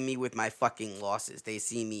 They see me with my fucking losses. They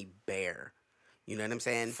see me bare. You know what I'm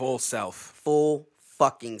saying? Full self. Full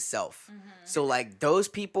fucking self. Mm-hmm. So like those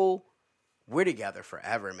people, we're together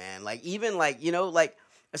forever, man. Like even like, like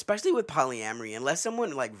especially with polyamory, unless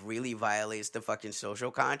someone like really violates the fucking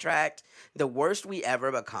social contract, the worst we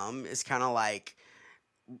ever become is kind of like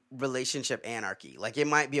relationship anarchy. Like it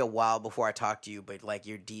might be a while before I talk to you, but like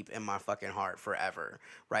you're deep in my fucking heart forever,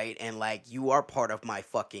 right? And like you are part of my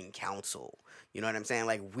fucking council. You know what I'm saying?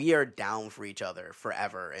 Like we are down for each other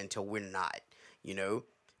forever until we're not,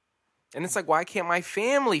 And it's like, why can't my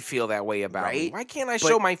family feel that way about me? Why can't I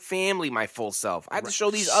show my family my full self? I have to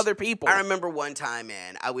show these other people. I remember one time,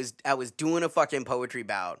 man, I was doing a fucking poetry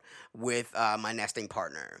bout with my nesting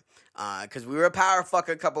partner. Because we were a power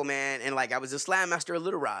fucker couple, man, and like I was a slam master of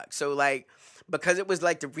Little Rock. So like because it was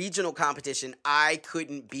like the regional competition, I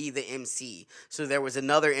couldn't be the MC. So there was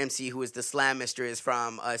another MC who was the slam mistress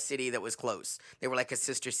from a city that was close. They were like a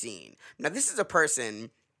sister scene. Now this is a person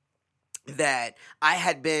that I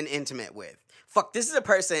had been intimate with. This is a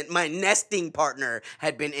person my nesting partner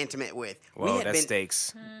had been intimate with. Whoa, that's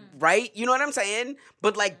stakes. Right? You know what I'm saying?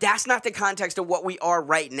 But, like, that's not the context of what we are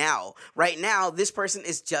right now. Right now, this person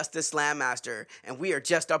is just a slam master, and we are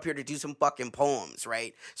just up here to do some fucking poems,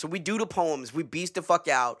 right? So we do the poems. We beast the fuck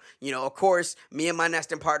out. Of course, me and my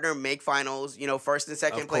nesting partner make finals, first and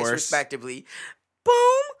second place respectively.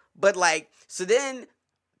 Boom! But, like, so then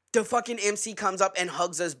the fucking MC comes up and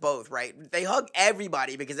hugs us both, right? They hug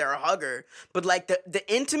everybody because they're a hugger. But, like,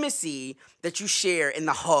 the intimacy that you share in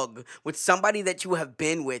the hug with somebody that you have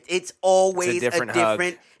been with, it's always a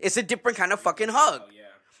different it's a different kind of fucking hug. Oh, yeah.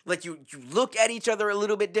 Like, you look at each other a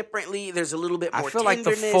little bit differently. There's a little bit more tenderness. I feel like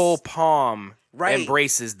the full palm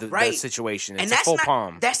embraces the situation. It's a full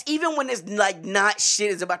palm. That's even when it's, like, not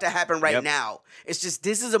shit is about to happen right now. It's just,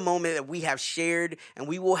 this is a moment that we have shared, and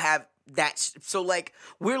we will have so like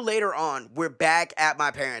we're back at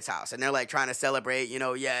my parents' house and they're like trying to celebrate,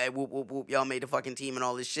 whoop, whoop, whoop, y'all made the fucking team and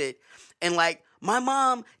all this shit. And like my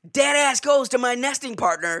mom dead ass goes to my nesting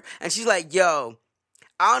partner and she's like, yo,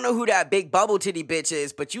 I don't know who that big bubble titty bitch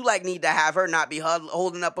is, but you like need to have her not be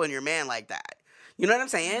holding up on your man like that. You know what I'm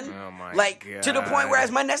saying? Oh my God. To the point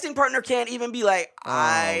whereas my nesting partner can't even be like,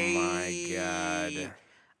 my God.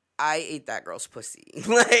 I ate that girl's pussy.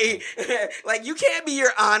 like you can't be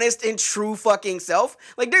your honest and true fucking self.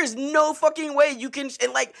 Like there's no fucking way you can.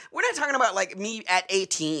 And like we're not talking about like me at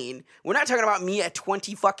 18. We're not talking about me at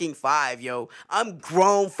 20 fucking 5, yo. I'm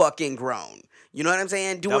grown fucking grown. You know what I'm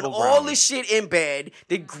saying? Doing all this shit in bed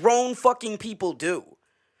that grown fucking people do.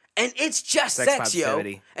 And it's just sex, yo.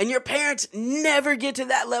 And your parents never get to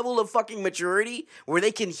that level of fucking maturity where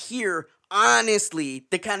they can hear honestly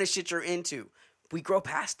the kind of shit you're into. We grow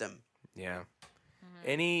past them. Yeah. Mm-hmm.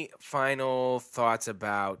 Any final thoughts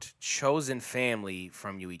about chosen family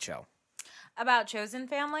from you, HL? About chosen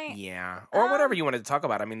family? Yeah. Or whatever you wanted to talk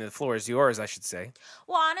about. I mean, the floor is yours, I should say.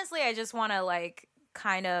 Well, honestly, I just want to, like,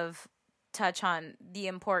 kind of touch on the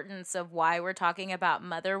importance of why we're talking about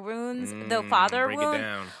mother wounds. The father break it wound.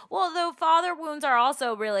 down. Well, the father wounds are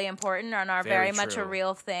also really important and are very much a true.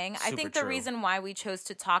 real thing. I Super think the true. reason why we chose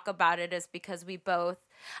to talk about it is because we both,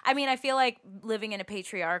 I mean, I feel like living in a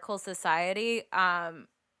patriarchal society,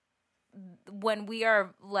 when we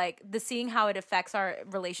are like seeing how it affects our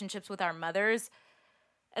relationships with our mothers,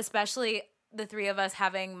 especially the three of us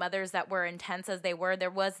having mothers that were intense as they were,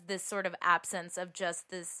 there was this sort of absence of just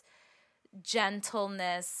this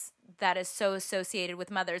gentleness that is so associated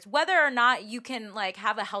with mothers. Whether or not you can like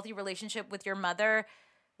have a healthy relationship with your mother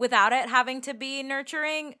without it having to be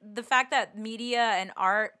nurturing, the fact that media and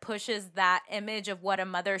art pushes that image of what a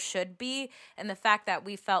mother should be, and the fact that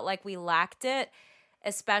we felt like we lacked it,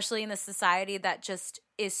 especially in the society that just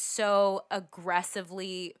is so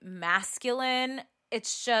aggressively masculine,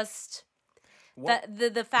 it's just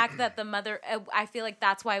the fact that the mother, I feel like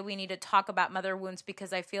that's why we need to talk about mother wounds,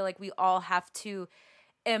 because I feel like we all have to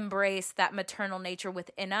embrace that maternal nature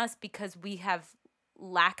within us because we have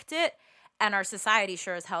lacked it, and our society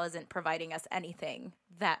sure as hell isn't providing us anything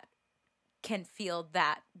that can feel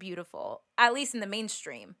that beautiful, at least in the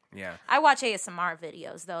mainstream. Yeah. I watch ASMR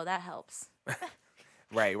videos though, that helps.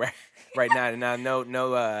 Right now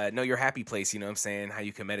know your happy place, you know what I'm saying, how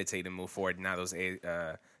you can meditate and move forward. Now those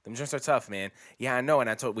them joints are tough, man. Yeah, I know. And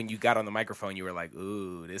I told when you got on the microphone, you were like,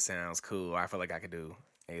 "Ooh, this sounds cool. I feel like I could do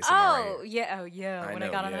ASMR." Oh yeah. When I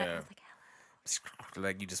got on it, I was like,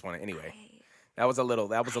 like you just want to. Anyway, that was a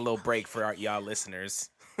little break for y'all listeners.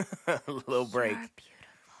 A little break.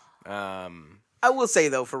 I will say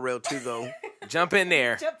though, for real too, though, jump in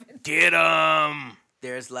there. Get 'em.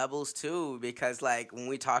 There's levels too, because like when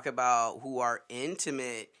we talk about who our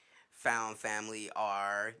intimate found family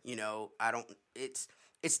are, you know,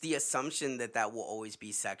 it's the assumption that will always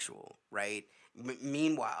be sexual, right?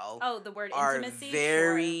 Meanwhile, the word our intimacy,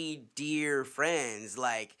 very dear friends,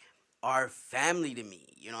 like, are family to me.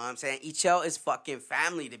 You know what I'm saying? Ichel is fucking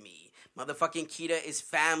family to me. Motherfucking Kita is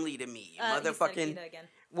family to me. Motherfucking you said Kita again.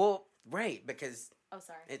 Well, right, because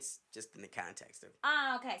sorry. it's just in the context of.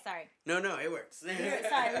 Okay, sorry. No, it works.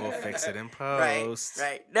 Sorry. We'll fix it in post.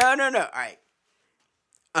 Right. No. All right.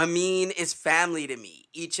 Amin is family to me.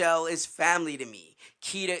 Ichel is family to me.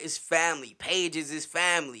 Kita is family. Pages is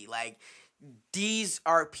family. Like, these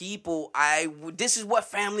are people this is what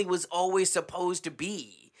family was always supposed to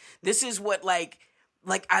be. This is what, like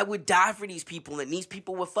I would die for these people, and these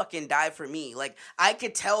people would fucking die for me. Like, I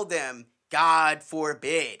could tell them, God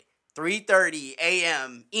forbid, 3:30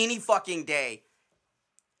 a.m. any fucking day,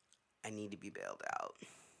 I need to be bailed out.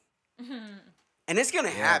 And it's gonna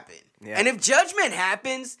happen. Yeah. And if judgment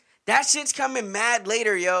happens, that shit's coming mad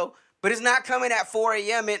later, yo. But it's not coming at 4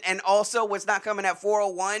 a.m. And also, what's not coming at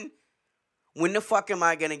 4:01? When the fuck am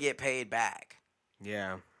I gonna get paid back?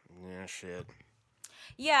 Yeah, shit.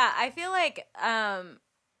 Yeah, I feel like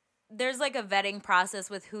there's like a vetting process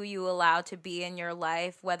with who you allow to be in your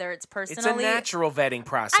life, whether it's personally. It's a natural vetting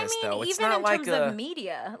process, though. It's even not in like terms of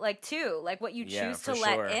media, like too, like what you choose to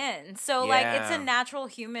let in. So like it's a natural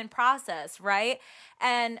human process, right?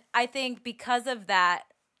 And I think because of that,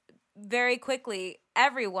 very quickly,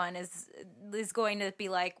 everyone is going to be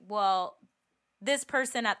like, well, this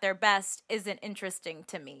person at their best isn't interesting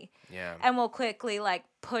to me. Yeah. And will quickly like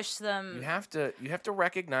push them. You have to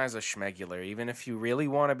recognize a schmegular, even if you really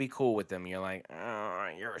want to be cool with them. You're like, oh,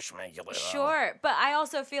 you're a schmegular. Sure, but I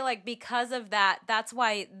also feel like because of that, that's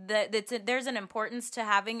why there's an importance to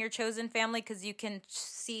having your chosen family, because you can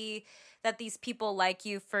see that these people like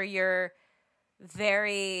you for your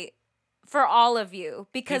for all of you,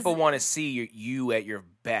 because people want to see you at your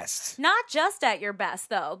best. Not just at your best,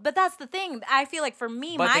 though. But that's the thing. I feel like for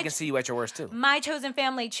me, but they can see you at your worst too. My chosen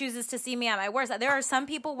family chooses to see me at my worst. There are some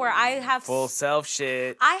people where I have full self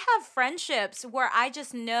shit. I have friendships where I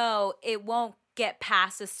just know it won't get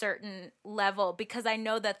past a certain level because I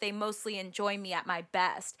know that they mostly enjoy me at my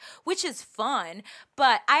best, which is fun.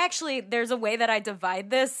 But there's a way that I divide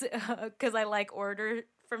this because I like order.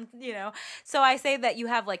 So I say that you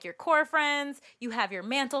have like your core friends, you have your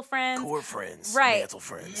mantle friends. Core friends. Right. Mantle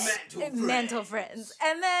friends. Mantle friends.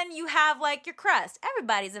 And then you have like your crust.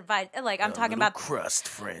 Everybody's invited. Like I'm talking about crust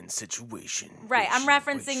friend situation. Right. I'm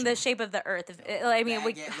referencing the shape of the earth.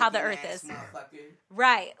 How the earth is.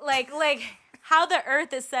 Right. Like how the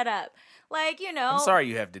earth is set up. Like, I'm sorry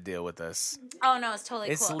you have to deal with us. Oh, no, it's totally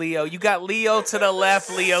cool. It's Leo. You got Leo to the left,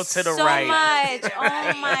 Leo to the right. So much.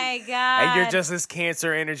 Oh, my God. And you're just this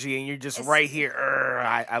Cancer energy, and you're just right here.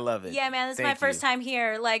 I love it. Yeah, man, this is my first time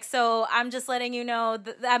here. Like, so I'm just letting you know.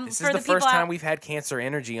 This is the first time we've had Cancer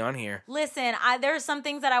energy on here. Listen, there are some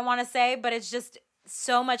things that I want to say, but it's just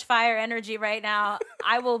so much fire energy right now.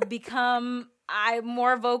 I'm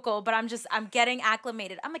more vocal, but I'm getting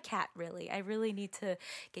acclimated. I'm a cat, really. I really need to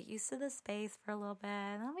get used to the space for a little bit.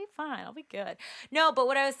 I'll be fine. I'll be good. No, but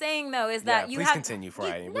what I was saying though is that please continue before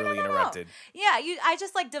I really interrupted. Yeah, I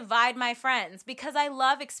just like divide my friends because I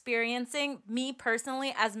love experiencing me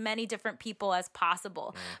personally as many different people as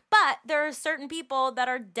possible. But there are certain people that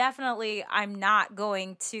are definitely they're not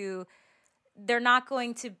going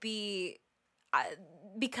to be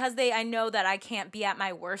because I know that I can't be at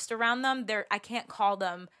my worst around them. I can't call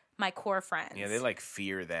them my core friends. Yeah, they like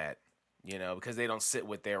fear that, because they don't sit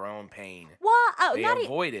with their own pain. Well, they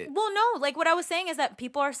avoid it. Well, no, like what I was saying is that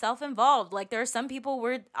people are self-involved. Like there are some people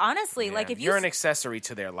where honestly, like if you're an accessory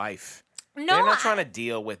to their life. No, they're not trying to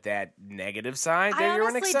deal with that negative side. You're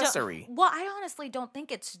an accessory. I honestly don't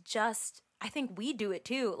think it's just. I think we do it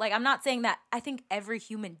too. Like I'm not saying that. I think every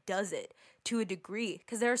human does it to a degree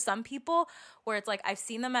because there are some people where it's like I've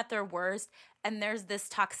seen them at their worst and there's this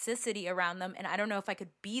toxicity around them and I don't know if I could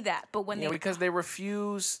be that. But when because they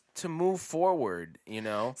refuse to move forward,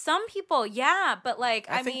 Some people, yeah, but like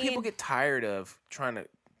I think people get tired of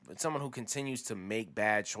someone who continues to make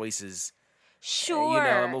bad choices.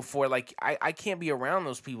 Sure. Move forward. Like I can't be around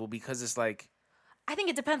those people because it's like I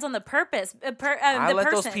think it depends on the purpose. I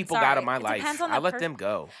let those people out of my life. I let them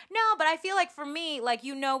go. No, but I feel like for me, like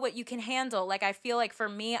what you can handle. Like I feel like for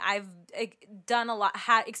me, I've done a lot,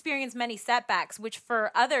 experienced many setbacks, which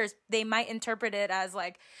for others they might interpret it as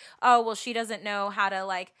like, oh well, she doesn't know how to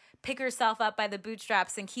like pick herself up by the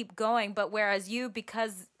bootstraps and keep going. But whereas you,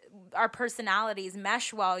 because our personalities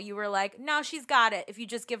mesh well, you were like, no, she's got it if you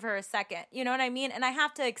just give her a second. You know what I mean? And I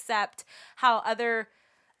have to accept how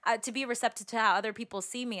to be receptive to how other people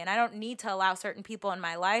see me. And I don't need to allow certain people in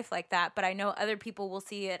my life like that, but I know other people will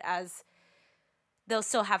see it as they'll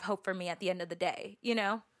still have hope for me at the end of the day,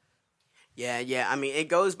 Yeah. I mean, it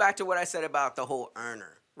goes back to what I said about the whole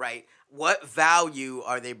earner, right? What value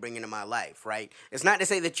are they bringing to my life, right? It's not to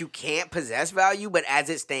say that you can't possess value, but as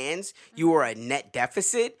it stands, you are a net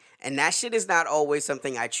deficit, and that shit is not always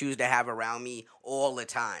something I choose to have around me all the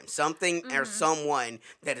time. Something or someone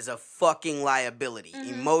that is a fucking liability,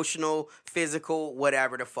 emotional, physical,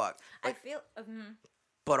 whatever the fuck.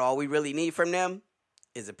 But all we really need from them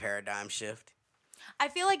is a paradigm shift. I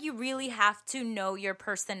feel like you really have to know your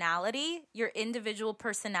personality, your individual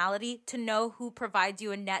personality, to know who provides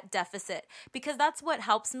you a net deficit. Because that's what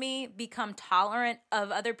helps me become tolerant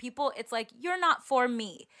of other people. It's like, you're not for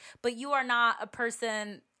me, but you are not a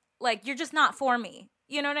person, like, you're just not for me.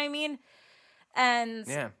 You know what I mean? And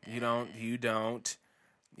yeah, you don't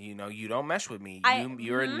mesh with me.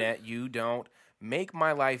 You're a net, you don't make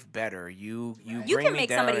my life better. You bring can me make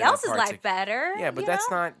down somebody else's life better. Yeah, but that's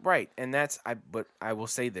not right. And but I will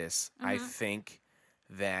say this. I think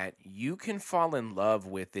that you can fall in love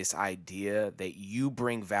with this idea that you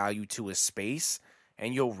bring value to a space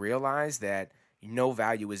and you'll realize that no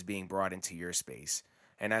value is being brought into your space.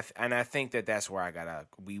 And I think that's where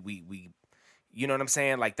we you know what I'm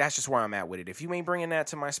saying? Like, that's just where I'm at with it. If you ain't bringing that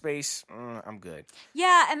to my space, I'm good.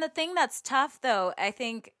 Yeah, and the thing that's tough, though, I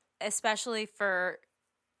think, especially for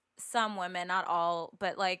some women, not all,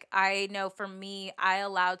 but like I know for me, I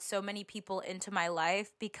allowed so many people into my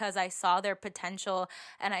life because I saw their potential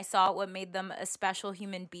and I saw what made them a special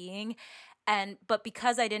human being. But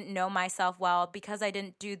because I didn't know myself well, because I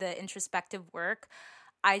didn't do the introspective work,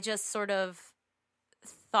 I just sort of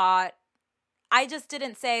thought, I just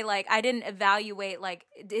didn't say, like, I didn't evaluate, like,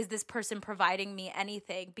 is this person providing me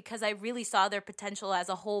anything? Because I really saw their potential as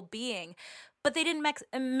a whole being. But they didn't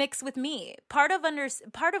mix with me. Part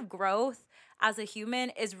of growth as a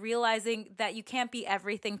human is realizing that you can't be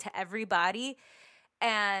everything to everybody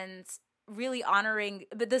and really honoring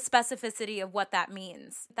the specificity of what that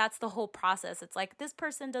means. That's the whole process. It's like, this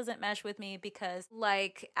person doesn't mesh with me because,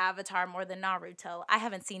 like, Avatar more than Naruto. I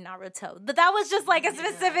haven't seen Naruto. But that was just like a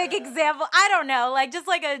specific example. I don't know, like just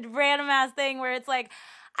like a random ass thing where it's like,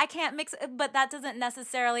 I can't mix, but that doesn't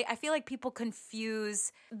necessarily, I feel like people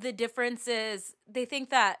confuse the differences. They think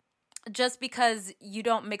that just because you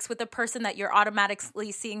don't mix with a person that you're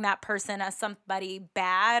automatically seeing that person as somebody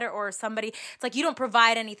bad or somebody, it's like, you don't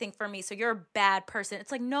provide anything for me, so you're a bad person.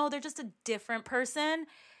 It's like, no, they're just a different person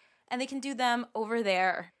and they can do them over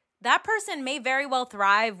there. That person may very well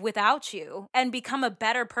thrive without you and become a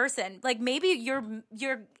better person. Like maybe your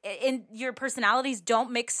personalities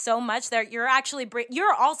don't mix so much that you're actually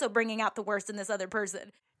you're also bringing out the worst in this other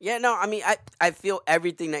person. Yeah, no, I mean, I feel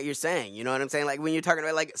everything that you're saying. You know what I'm saying? Like, when you're talking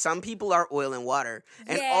about, like, some people are oil and water.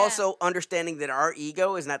 And also understanding that our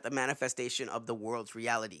ego is not the manifestation of the world's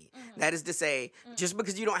reality. That is to say, just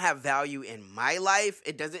because you don't have value in my life,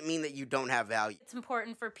 it doesn't mean that you don't have value. It's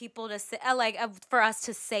important for people to say, for us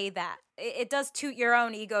to say that. It does toot your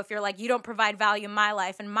own ego if you're like, you don't provide value in my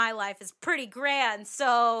life, and my life is pretty grand.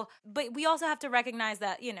 So, but we also have to recognize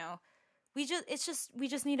that, you know, we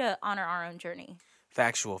just need to honor our own journey.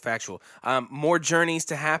 Factual. More journeys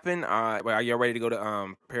to happen. Are y'all ready to go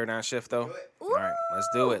to Paradigm Shift, though? All right,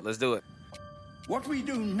 let's do it. What we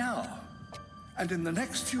do now and in the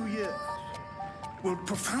next few years will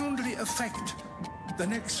profoundly affect the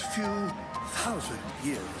next few thousand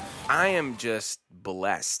years. I am just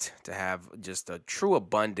blessed to have just a true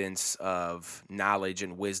abundance of knowledge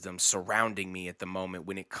and wisdom surrounding me at the moment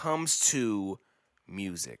when it comes to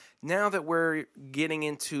music. Now that we're getting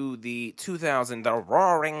into the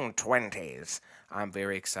roaring 20s, I'm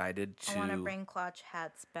very excited to... I want to bring clutch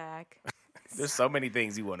hats back. There's so many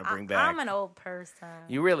things you want to bring back. I'm an old person.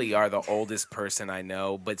 You really are the oldest person I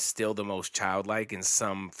know, but still the most childlike in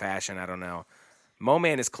some fashion. I don't know. Mo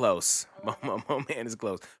Man is close. Mo Man is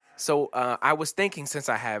close. So I was thinking, since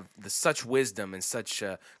I have such wisdom and such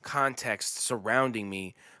context surrounding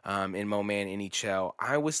me in Mo Man and Echel,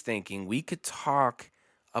 I was thinking we could talk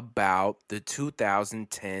about the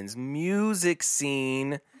 2010s music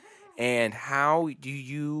scene and how do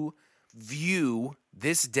you view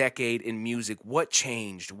this decade in music? What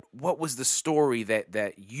changed? What was the story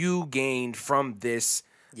that you gained from this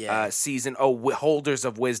season? Holders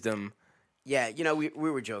of wisdom. Yeah, you know, we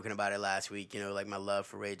were joking about it last week, you know, like my love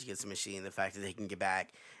for Rage Against the Machine, the fact that they can get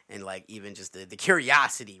back, and like even just the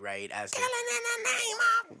curiosity, right, as to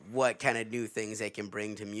what kind of new things they can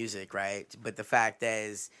bring to music, right? But the fact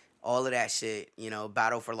is, all of that shit, you know,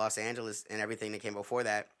 Battle for Los Angeles and everything that came before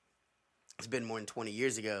that, it's been more than 20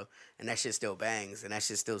 years ago, and that shit still bangs, and that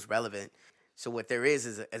shit still is relevant. So what there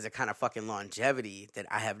is a kind of fucking longevity that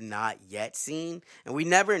I have not yet seen. And we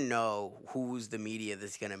never know who's the media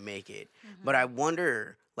that's going to make it. Mm-hmm. But I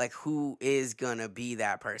wonder, like, who is going to be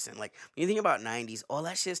that person? Like, when you think about 90s, all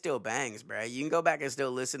that shit still bangs, bro. You can go back and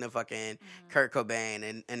still listen to fucking Kurt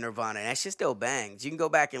Cobain and Nirvana. And that shit still bangs. You can go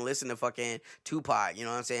back and listen to fucking Tupac, you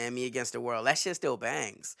know what I'm saying? Me Against the World. That shit still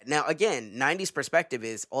bangs. Now, again, 90s perspective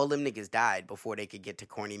is all them niggas died before they could get to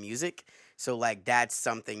corny music. So, like, that's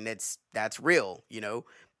something that's real, you know?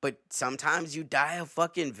 But sometimes you die a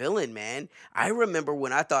fucking villain, man. I remember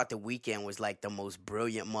when I thought The Weeknd was, like, the most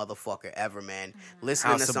brilliant motherfucker ever, man.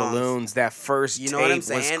 Listening House to of songs. Balloons, that first You know what I'm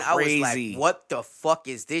tape saying? was I was crazy. like, what the fuck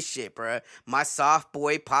is this shit, bruh? My soft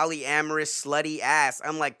boy, polyamorous, slutty ass.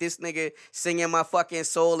 I'm like, this nigga singing my fucking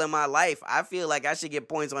soul in my life. I feel like I should get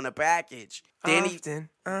points on the package. Often.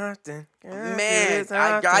 Man,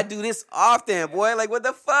 I do this often, boy. Like, what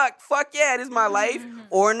the fuck? Fuck yeah, this is my life.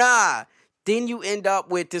 Or nah. Then you end up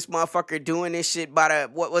with this motherfucker doing this shit by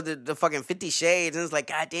the fucking 50 Shades. And it's like,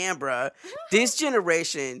 goddamn, bruh. This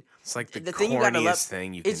generation... It's like the thing corniest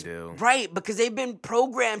thing you can do. Right, because they've been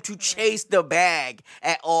programmed to chase the bag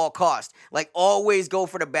at all costs. Like, always go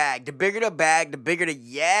for the bag. The bigger the bag, the bigger the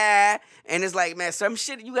yeah. And it's like, man, some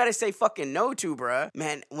shit you gotta say fucking no to, bruh.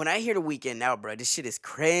 Man, when I hear The Weeknd now, bruh, this shit is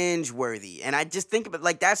cringe-worthy. And I just think about,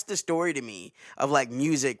 like, that's the story to me of, like,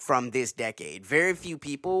 music from this decade. Very few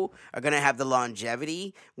people are gonna have the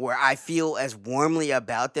longevity where I feel as warmly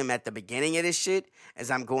about them at the beginning of this shit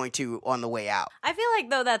as I'm going to on the way out. I feel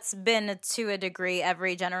like, though, that's been to a degree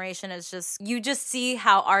every generation is just, you just see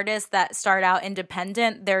how artists that start out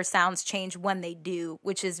independent, their sounds change when they do,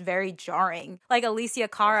 which is very jarring. Like Alicia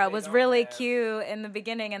Cara was really cute in the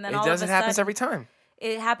beginning, and then all of a sudden... It happens every time.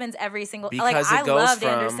 It happens every single... Because like, it goes loved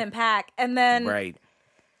from, Anderson .Paak, and then... Right.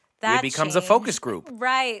 That it becomes changed. A focus group.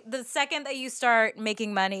 Right. The second that you start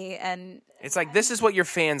making money and... It's like, this is what your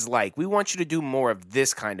fans like. We want you to do more of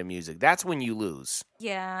this kind of music. That's when you lose.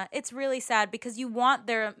 Yeah, it's really sad because you want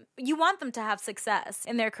them to have success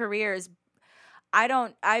in their careers.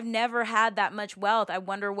 I've never had that much wealth. I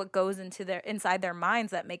wonder what goes inside their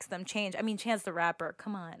minds that makes them change. I mean, Chance the Rapper,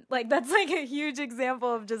 come on. Like, that's like a huge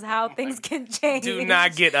example of just how things can change. Do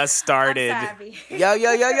not get us started. Yo,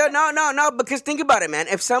 no, because think about it, man.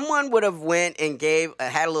 If someone would have went and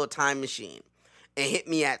had a little time machine and hit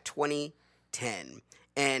me at 2010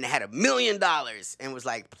 and had $1 million and was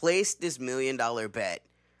like, place this $1 million bet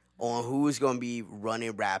on who's going to be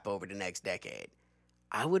running rap over the next decade,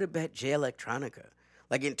 I would have bet Jay Electronica.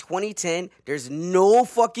 Like, in 2010, there's no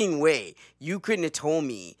fucking way you couldn't have told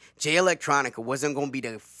me Jay Electronica wasn't going to be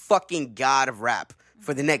the fucking god of rap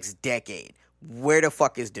for the next decade. Where the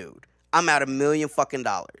fuck is dude? I'm out $1 million fucking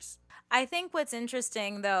dollars. I think what's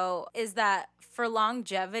interesting, though, is that for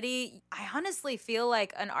longevity, I honestly feel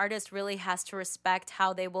like an artist really has to respect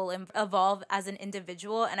how they will evolve as an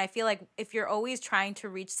individual. And I feel like if you're always trying to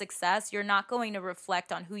reach success, you're not going to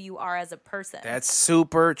reflect on who you are as a person. That's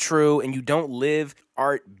super true. And you don't live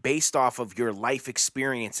art based off of your life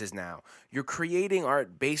experiences now. You're creating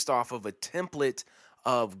art based off of a template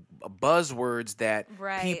of buzzwords that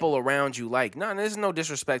people around you like. No, there's no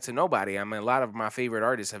disrespect to nobody. I mean, a lot of my favorite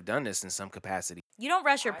artists have done this in some capacity. You don't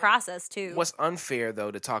rush your process, too. What's unfair, though,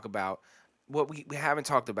 to talk about, what we haven't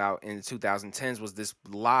talked about in the 2010s was this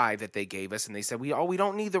lie that they gave us, and they said, we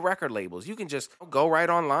don't need the record labels. You can just go right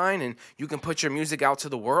online, and you can put your music out to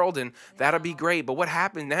the world, and that'll be great. But what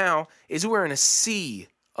happened now is we're in a sea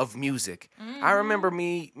of music. I remember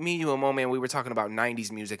me, you, and Mo Man, we were talking about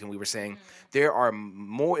 90s music, and we were saying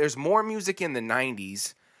there's more music in the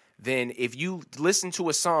 90s than if you listen to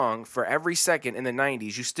a song for every second in the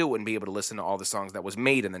 90s, you still wouldn't be able to listen to all the songs that was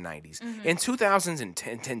made in the 90s. In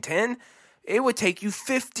 2010, it would take you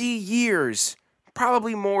 50 years,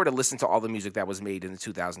 probably more, to listen to all the music that was made in the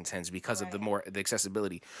 2010s because of the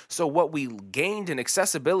accessibility. So what we gained in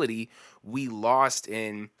accessibility, we lost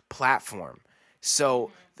in platform. So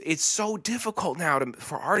it's so difficult now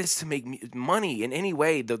for artists to make money in any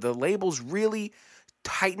way. The labels really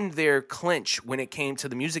tightened their clinch when it came to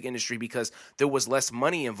the music industry because there was less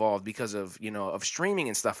money involved because of, of streaming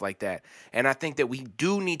and stuff like that. And I think that we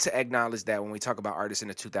do need to acknowledge that when we talk about artists in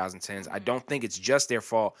the 2010s. I don't think it's just their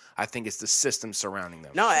fault. I think it's the system surrounding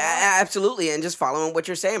them. No, absolutely. And just following what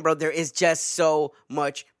you're saying, bro, there is just so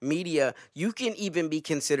much media. You can even be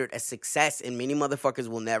considered a success and many motherfuckers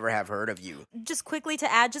will never have heard of you. Just quickly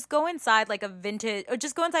to add, just go inside like a vintage, or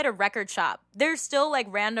just go inside a record shop. There's still like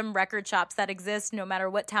random record shops that exist no matter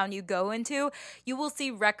what town you go into. You will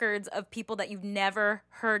see records of people that you've never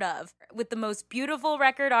heard of with the most beautiful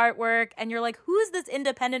record artwork, and you're like, who's this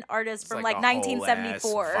independent artist from like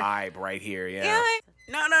 1974? Vibe right here, yeah.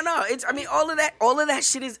 No. All of that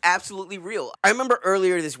shit is absolutely real. I remember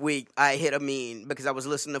earlier this week, I hit a meme because I was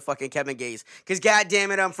listening to fucking Kevin Gates. Because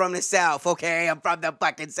goddamn it, I'm from the South, okay? I'm from the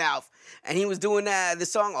fucking South. And he was doing the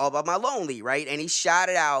song All About My Lonely, right? And he shot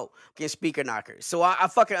it out against Speaker Knockers. So I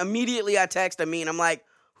fucking immediately I text Amin. I'm like,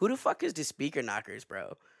 who the fuck is the Speaker Knockers,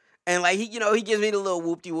 bro? And like, he gives me the little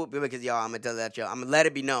whoop-de-whoop because, I'm going to tell that, I'm going to let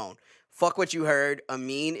it be known. Fuck what you heard.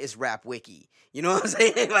 Amin is Rap Wiki. You know what I'm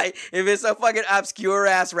saying? Like, if it's a fucking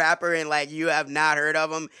obscure-ass rapper and, like, you have not heard of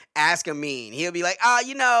him, ask Amin. He'll be like,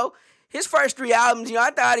 his first 3 albums,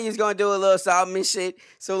 I thought he was going to do a little something and shit.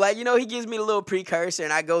 So, like, he gives me a little precursor,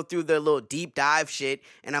 and I go through the little deep dive shit,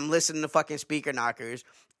 and I'm listening to fucking Speaker Knockers.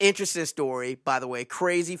 Interesting story, by the way.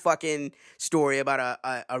 Crazy fucking story about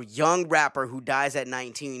a young rapper who dies at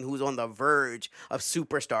 19 who's on the verge of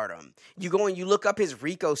superstardom. You go and you look up his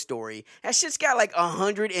Rico story. That shit's got like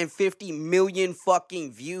 150 million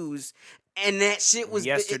fucking views. And that shit was...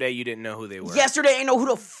 Yesterday, you didn't know who they were. Yesterday, I didn't know who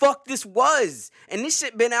the fuck this was. And this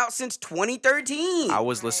shit been out since 2013. I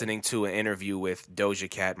was listening to an interview with Doja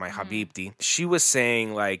Cat, my Habibti. She was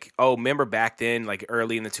saying, like, remember back then, like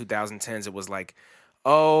early in the 2010s, it was like,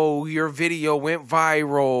 oh, your video went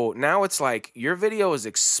viral. Now it's like, your video is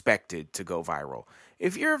expected to go viral.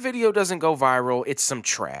 If your video doesn't go viral, it's some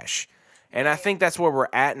trash. And I think that's where we're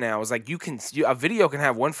at now. Is like, a video can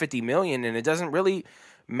have 150 million and it doesn't really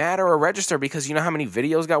matter or register because you know how many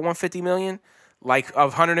videos got 150 million? Like,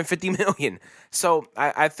 of 150 million. So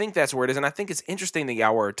I think that's where it is. And I think it's interesting that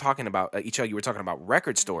y'all were talking about, you were talking about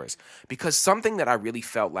record stores. Because something that I really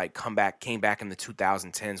felt like came back in the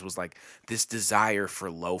 2010s was like this desire for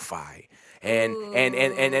lo-fi. And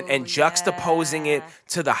juxtaposing it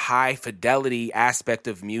to the high fidelity aspect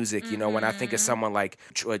of music, when I think of someone like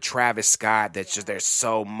Travis Scott, there's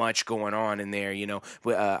so much going on in there,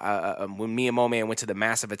 when me and Mo Man went to the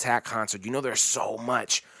Massive Attack concert, there's so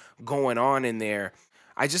much going on in there.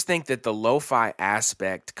 I just think that the lo-fi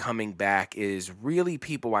aspect coming back is really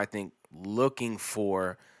people, I think, looking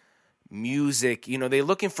for music. They're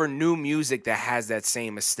looking for new music that has that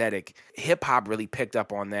same aesthetic. Hip-hop really picked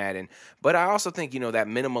up on that. But I also think, that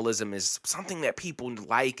minimalism is something that people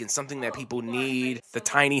like and something that people need. The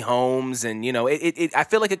tiny homes and, I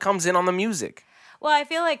feel like it comes in on the music. Well, I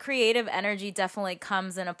feel like creative energy definitely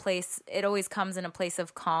comes in a place. It always comes in a place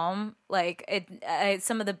of calm. Like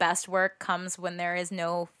some of the best work comes when there is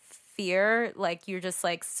no fear. Like you're just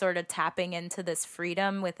like sort of tapping into this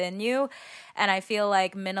freedom within you. And I feel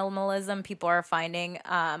like minimalism, people are finding,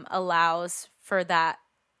 allows for that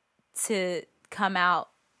to come out,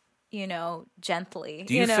 gently.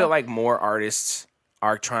 Do you feel like more artists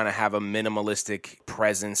are trying to have a minimalistic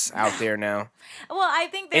presence out there now? Well, I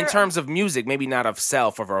think in terms of music, maybe not of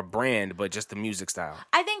self or a brand, but just the music style.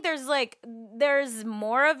 I think there's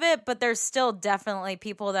more of it, but there's still definitely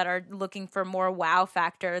people that are looking for more wow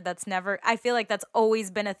factor. I feel like that's always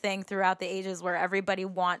been a thing throughout the ages where everybody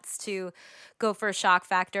wants to go for shock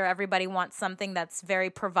factor. Everybody wants something that's very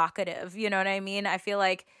provocative. You know what I mean? I feel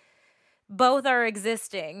like both are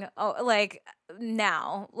existing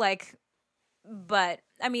now, but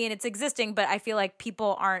I mean, it's existing, but I feel like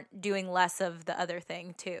people aren't doing less of the other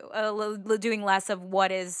thing too. Doing less of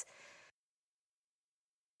what is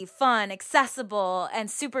fun, accessible, and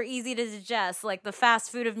super easy to digest, like the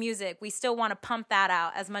fast food of music. We still want to pump that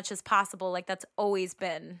out as much as possible. Like that's always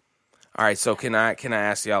been. All right, so can I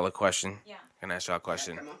ask y'all a question? Yeah. Can I ask y'all a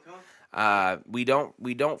question? Come on. We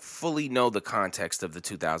don't fully know the context of the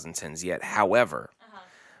 2010s yet. However,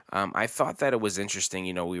 I thought that it was interesting.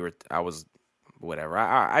 You know,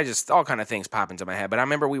 I just all kind of things pop into my head. But I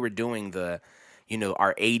remember we were doing our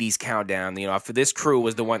 80s countdown. You know, for this crew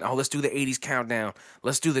was the one. Oh, let's do the 80s countdown.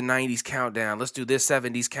 Let's do the 90s countdown. Let's do this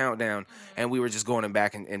 70s countdown. And we were just going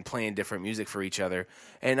back and playing different music for each other.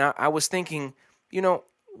 And I was thinking,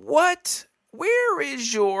 where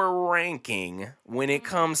is your ranking when it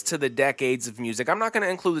comes to the decades of music? I'm not going to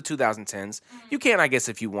include the 2010s. You can, I guess,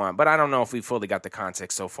 if you want, but I don't know if we fully got the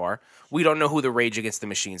context so far. We don't know who the Rage Against the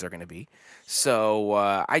Machines are going to be. So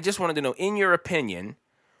I just wanted to know, in your opinion,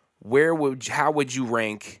 how would you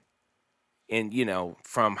rank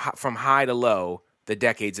from high to low the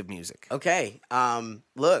decades of music? Okay.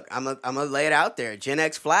 Look, I'm gonna lay it out there. Gen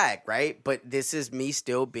X flag, right? But this is me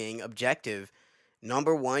still being objective.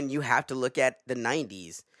 Number one, you have to look at the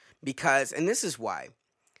 90s because, and this is why,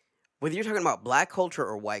 whether you're talking about black culture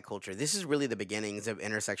or white culture, this is really the beginnings of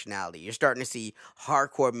intersectionality. You're starting to see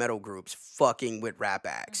hardcore metal groups fucking with rap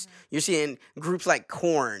acts. Mm-hmm. You're seeing groups like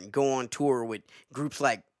Korn go on tour with groups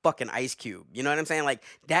like fucking Ice Cube. You know what I'm saying? Like,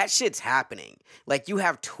 that shit's happening. Like, you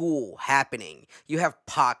have Tool happening. You have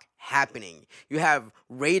Pac happening. You have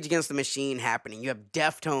Rage Against the Machine happening. You have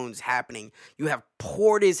Deftones happening. You have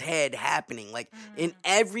Portishead happening. Like, in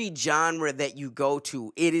every genre that you go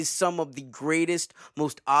to, it is some of the greatest,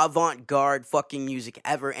 most avant-garde fucking music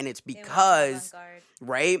ever. And it's because,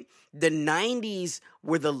 right, the 90s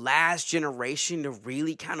were the last generation to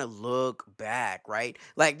really kind of look back, right?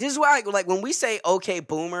 Like, this is why, like, when we say, okay,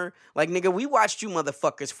 boomer, like, nigga, we watched you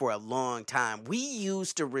motherfuckers for a long time. We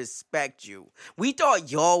used to respect you. We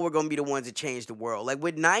thought y'all were gonna be the ones that changed the world. Like,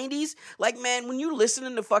 with 90s, like, man, when you're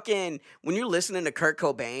listening to Kurt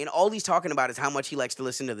Cobain, all he's talking about is how much he likes to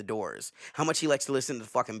listen to The Doors, how much he likes to listen to the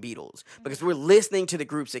fucking Beatles, because we're listening to the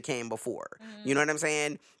groups that came before. You know what I'm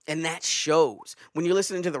saying? And that shows. When you're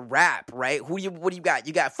listening to the rap, right? What do you got?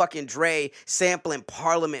 You got fucking Dre sampling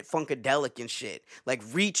Parliament Funkadelic and shit. Like,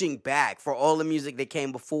 reaching back for all the music that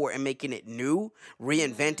came before and making it new,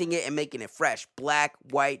 reinventing it and making it fresh. Black,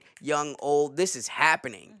 white, young, old. This is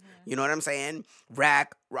happening. You know what I'm saying?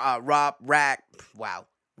 Rap, rock,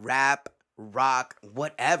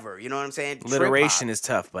 whatever. You know what I'm saying? Alliteration is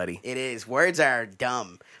tough, buddy. It is. Words are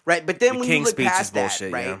dumb. Right? But then when you look past that,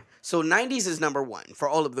 bullshit, right? Yeah. So 90s is number one for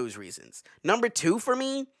all of those reasons. Number two for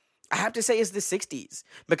me, I have to say, is the 60s,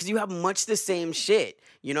 because you have much the same shit.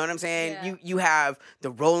 You know what I'm saying? Yeah. You have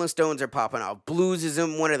the Rolling Stones are popping off. Blues is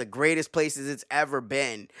in one of the greatest places it's ever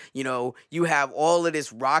been. You know, you have all of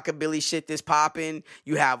this rockabilly shit that's popping.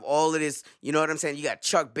 You have all of this, you know what I'm saying? You got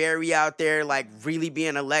Chuck Berry out there, like, really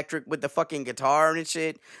being electric with the fucking guitar and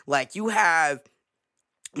shit. Like, you have...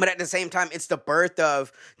 But at the same time, it's the birth of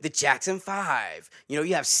the Jackson 5. You know,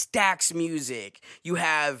 you have Stax music. You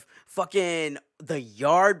have fucking the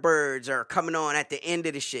Yardbirds are coming on at the end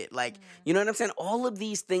of the shit. Like, you know what I'm saying? All of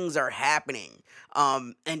these things are happening.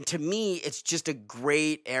 And to me, it's just a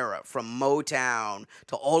great era, from Motown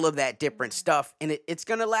to all of that different stuff. And it's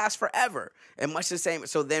going to last forever. And much the same.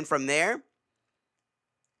 So then from there,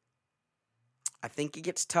 I think it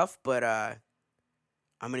gets tough, but I'm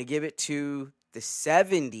going to give it to the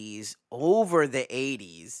 70s over the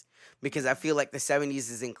 80s, because I feel like the 70s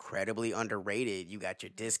is incredibly underrated. You got your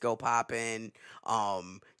disco popping,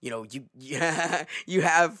 you know, you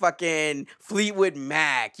have fucking Fleetwood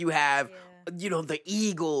Mac, you have, you know, the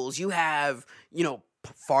Eagles, you have, you know,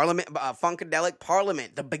 Funkadelic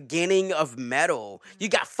Parliament, the beginning of metal. You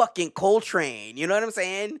got fucking Coltrane, you know what I'm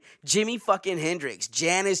saying? Jimi fucking Hendrix,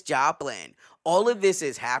 Janis Joplin. All of this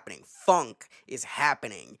is happening. Funk is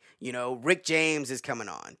happening. You know, Rick James is coming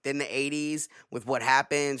on. Then the 80s with what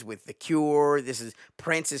happens with The Cure.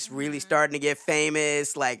 Prince is really starting to get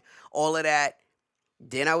famous. Like, all of that.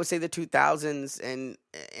 Then I would say the 2000s,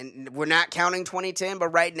 and we're not counting 2010, but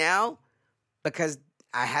right now, because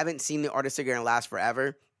I haven't seen the artists that are going to last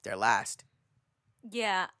forever. They're last.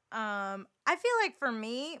 Yeah. I feel like for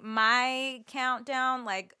me, my countdown,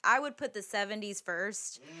 like I would put the 70s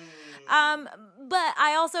first. But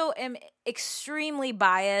I also am extremely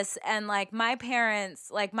biased, and like my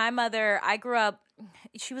parents, like my mother, I grew up,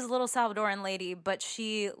 she was a little Salvadoran lady, but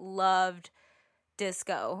she loved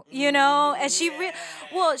disco, you know? And she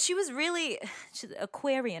was really, she's an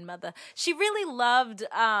Aquarian mother. She really loved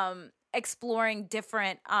exploring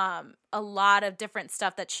different a lot of different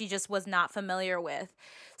stuff that she just was not familiar with.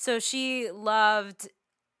 So she loved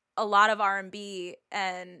a lot of R&B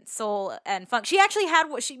and soul and funk. She actually had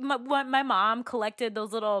my mom collected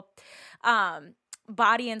those little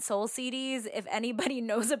body and soul CDs. If anybody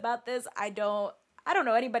knows about this, I don't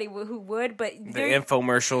know anybody who would, but the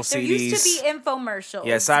infomercial CDs. There used to be infomercials.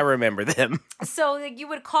 Yes, I remember them. So like, you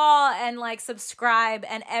would call and like subscribe,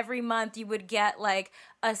 and every month you would get like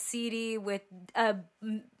a CD with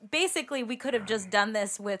basically we could have just done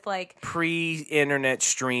this with like pre-internet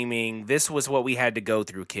streaming. This was what we had to go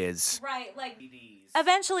through, kids. Right, like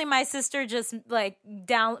eventually my sister just like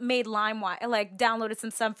made LimeWire, like downloaded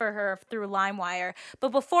some stuff for her through LimeWire. But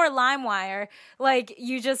before LimeWire, like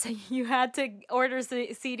you had to order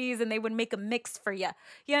CDs and they would make a mix for you,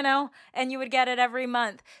 you know, and you would get it every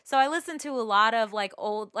month. So I listened to a lot of like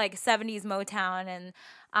old like 70s Motown, and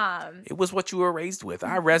it was what you were raised with.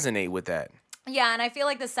 I resonate with that. Yeah, and I feel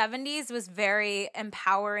like the 70s was very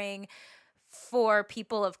empowering for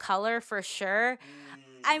people of color for sure.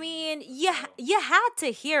 I mean, you had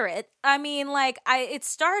to hear it. I mean, like it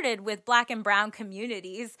started with Black and brown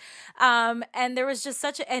communities, and there was just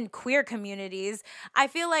and queer communities. I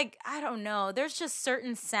feel like, I don't know, there's just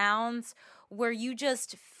certain sounds where you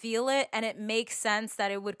just feel it and it makes sense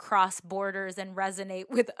that it would cross borders and resonate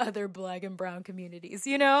with other Black and brown communities,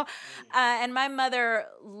 you know? And my mother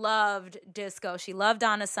loved disco. She loved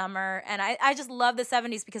Donna Summer, and I just love the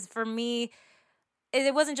 70s because for me,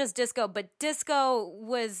 it wasn't just disco, but disco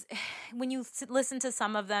was, when you listen to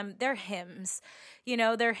some of them, they're hymns. You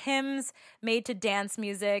know, they're hymns made to dance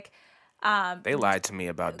music. They lied to me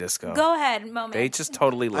about disco. Go ahead, Moment. They just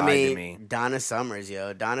totally lied to me. Donna Summers,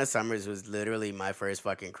 yo. Donna Summers was literally my first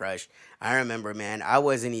fucking crush. I remember, man, I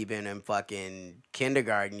wasn't even in fucking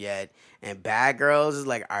kindergarten yet. And Bad Girls is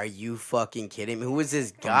like, are you fucking kidding me? Who is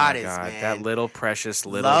this goddess, man? That little precious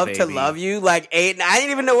little Love baby. to Love You, like 8. And I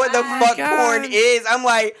didn't even know what the fuck porn is. I'm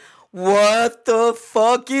like, what the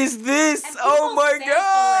fuck is this? Oh my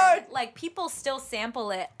God. Like, people still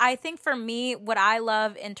sample it. I think for me, what I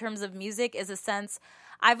love in terms of music is a sense,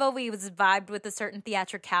 I've always vibed with a certain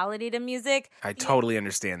theatricality to music. I totally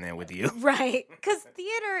understand that with you. Right. Because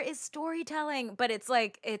theater is storytelling, but it's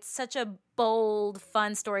like, it's such a bold,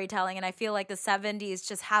 fun storytelling. And I feel like the 70s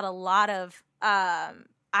just had a lot of,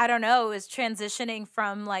 I don't know, it was transitioning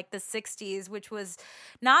from like the 60s, which was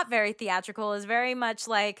not very theatrical. It was very much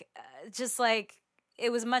like, just like,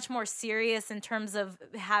 it was much more serious in terms of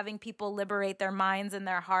having people liberate their minds and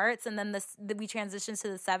their hearts. And then we transitioned to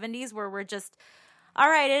the 70s where we're just, all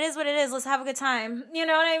right, it is what it is. Let's have a good time. You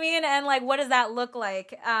know what I mean? And like, what does that look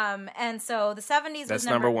like? And so the 70s That's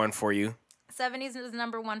number one for you. 70s was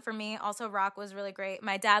number one for me. Also, rock was really great.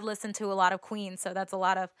 My dad listened to a lot of Queen, so that's a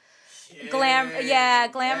lot of glam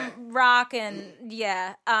rock, and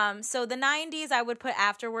so the 90s I would put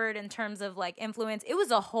afterward in terms of like influence. It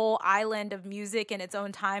was a whole island of music in its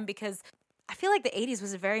own time because I feel like the 80s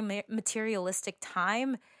was a very materialistic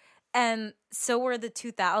time, and so were the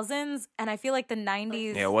 2000s, and I feel like the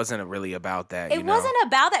 90s... Yeah, it wasn't really about that, It wasn't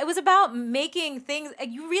about that. It was about making things...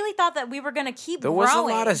 You really thought that we were going to keep growing.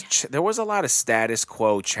 There was a lot of status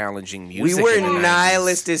quo challenging music. We were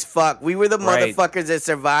nihilist as fuck. We were the motherfuckers that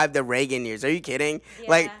survived the Reagan years. Are you kidding? Yeah.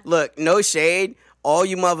 Like, look, no shade. All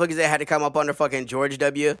you motherfuckers that had to come up under fucking George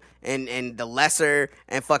W. and the lesser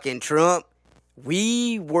and fucking Trump,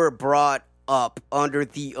 we were brought up under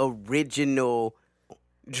the original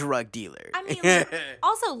drug dealer. I mean,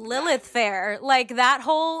 also Lilith Fair, like that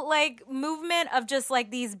whole like movement of just like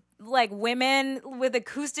these like women with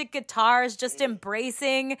acoustic guitars just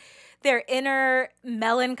embracing their inner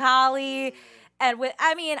melancholy. And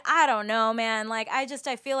I don't know, man. Like, I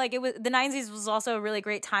feel like the 90s was also a really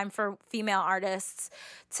great time for female artists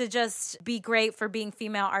to just be great for being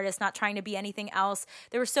female artists, not trying to be anything else.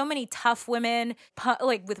 There were so many tough women,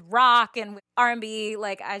 like with rock and with R&B.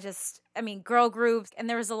 Like, girl groups, and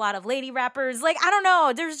there was a lot of lady rappers. Like, I don't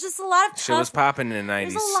know. There's just a lot of shit was popping in the 90s.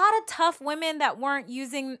 There's a lot of tough women that weren't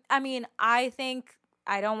using, I think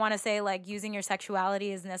I don't want to say like using your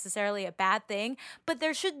sexuality is necessarily a bad thing, but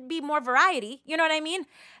there should be more variety. You know what I mean?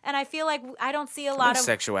 And I feel like I don't see a lot of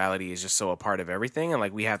sexuality is just so a part of everything, and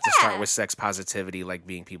like we have to start with sex positivity, like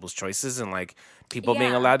being people's choices, and like people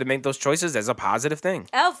being allowed to make those choices as a positive thing.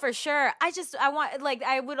 Oh, for sure.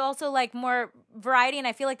 I would also like more variety, and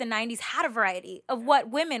I feel like the 90s had a variety of what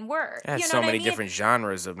women were. It had you know so what many I mean? different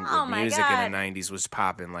genres of music in the 90s was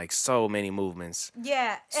popping, like so many movements.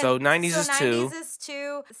 Yeah. So 90s is 2. 90s is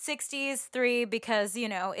 2, 60s 3 because, you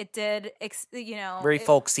know, it did, Very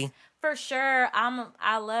folksy. For sure.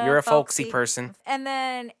 I love You're a folksy person. And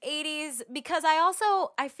then 80s, because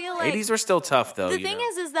I feel like 80s were still tough though. The thing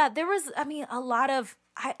is that there was, a lot of,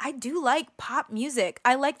 I do like pop music.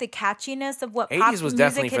 I like the catchiness of what pop music 80s was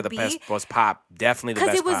definitely for the be, best, was pop. Definitely the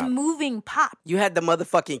best because it was pop. moving pop. You had the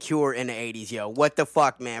motherfucking Cure in the 80s, yo. What the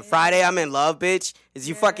fuck, man? Friday, I'm in love, bitch. Is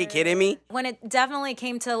you fucking kidding me? When it definitely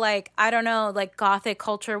came to like, I don't know, like gothic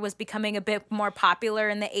culture was becoming a bit more popular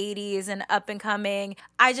in the 80s and up and coming.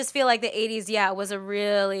 I just feel like the 80s, was a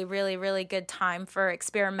really, really, really good time for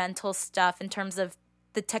experimental stuff in terms of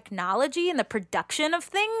the technology and the production of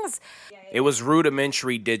things. It was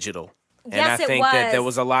rudimentary digital. And Yes, I it think that was. there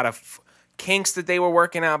was a lot of kinks that they were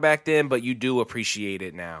working out back then, but you do appreciate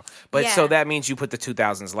it now. But so that means you put the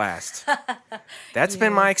 2000s last. That's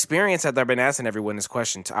been my experience after I've been asking everyone this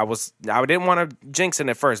question. I didn't want to jinx it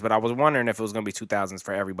at first, but I was wondering if it was going to be 2000s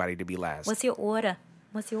for everybody to be last. What's your order?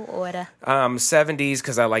 70s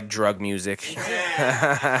because I like drug music.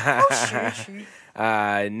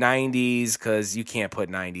 90s because you can't put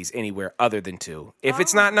 90s anywhere other than 2. If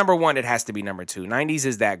it's not number 1, it has to be number 2. 90s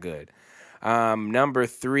is that good. Number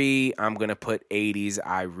 3, I'm going to put 80s.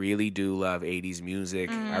 I really do love 80s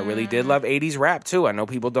music. I really did love 80s rap too. I know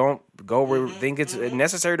people don't think it's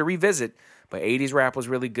necessary to revisit, but 80s rap was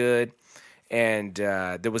really good. And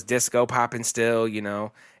there was disco popping still, you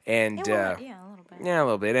know. And a little bit. Yeah, a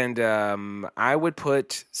little bit. And I would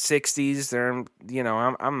put 60s there. You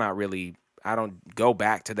know, I'm not really, I don't go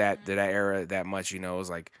back to that era that much, you know. It was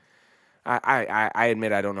like, I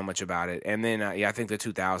admit I don't know much about it. And then, I think the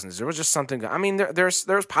 2000s, there was just something, I mean, there's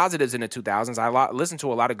positives in the 2000s. I listened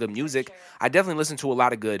to a lot of good music. Sure. I definitely listened to a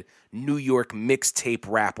lot of good New York mixtape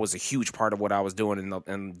rap was a huge part of what I was doing.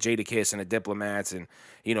 And Jadakiss and the Diplomats and,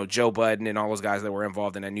 you know, Joe Budden and all those guys that were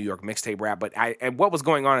involved in that New York mixtape rap. But and what was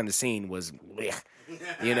going on in the scene was,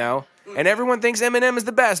 you know? And everyone thinks Eminem is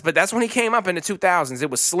the best, but that's when he came up in the 2000s. It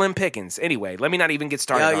was slim pickings. Anyway, let me not even get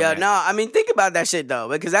started on that. No, I mean, think about that shit, though,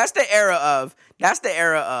 because that's the era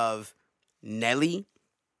of Nelly,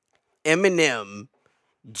 Eminem,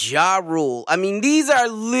 Ja Rule. I mean,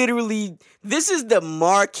 this is the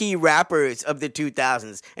marquee rappers of the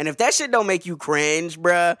 2000s. And if that shit don't make you cringe,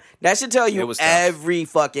 bruh, that should tell you every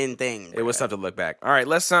fucking thing, bruh. It was tough to look back. All right,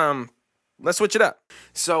 let's switch it up.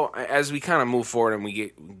 So as we kind of move forward and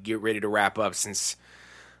we get ready to wrap up, since,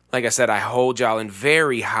 like I said, I hold y'all in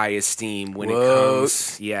very high esteem when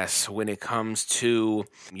it comes to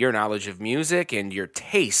your knowledge of music and your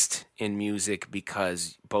taste in music,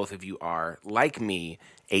 because both of you are, like me,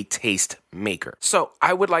 a taste maker. So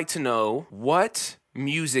I would like to know what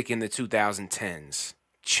music in the 2010s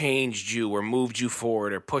changed you or moved you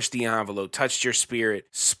forward or pushed the envelope, touched your spirit,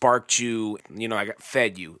 sparked you,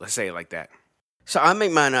 fed you. Let's say it like that. So I'll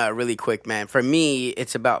make mine really quick, man. For me,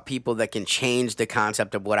 it's about people that can change the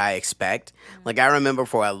concept of what I expect. Like, I remember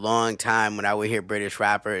for a long time when I would hear British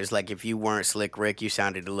rappers, like, if you weren't Slick Rick, you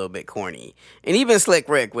sounded a little bit corny. And even Slick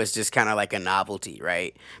Rick was just kind of like a novelty,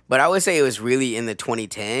 right? But I would say it was really in the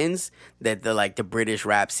 2010s that the British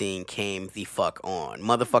rap scene came the fuck on.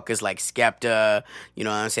 Motherfuckers like Skepta, you know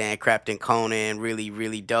what I'm saying, Clapton, Conan, really,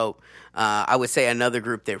 really dope. I would say another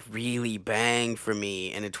group that really banged for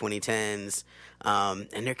me in the 2010s,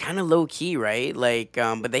 and they're kind of low key, right?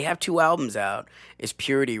 But they have 2 albums out. It's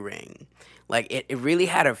Purity Ring. Like, it really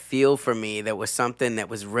had a feel for me that was something that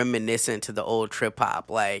was reminiscent to the old trip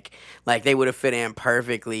hop. Like they would have fit in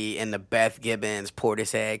perfectly in the Beth Gibbons,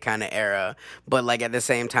 Portishead kind of era. But, at the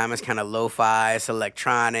same time, it's kind of lo-fi, it's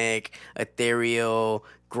electronic, ethereal,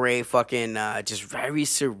 great fucking, just very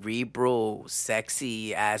cerebral,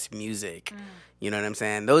 sexy-ass music. You know what I'm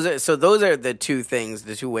saying? Those are the 2 things,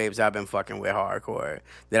 the 2 waves I've been fucking with hardcore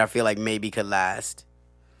that I feel like maybe could last.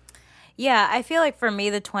 Yeah, I feel like for me,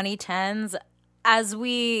 the 2010s, as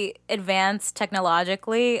we advance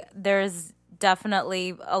technologically, there's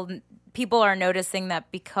definitely people are noticing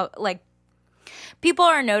that people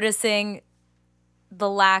are noticing the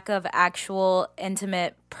lack of actual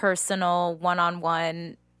intimate, personal,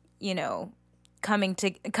 one-on-one,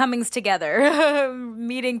 comings together,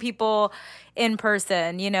 meeting people in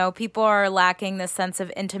person. You know, people are lacking the sense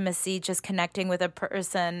of intimacy, just connecting with a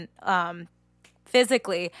person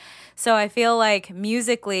physically. So I feel like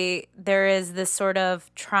musically there is this sort of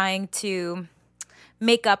trying to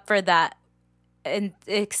make up for that, and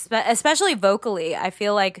especially vocally. I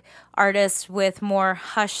feel like artists with more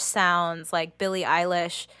hush sounds like Billie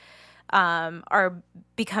Eilish are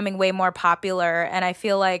becoming way more popular, and I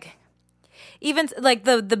feel like even like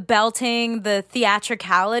the belting, the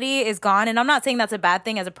theatricality is gone. And I'm not saying that's a bad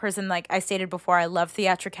thing. As a person, like I stated before, I love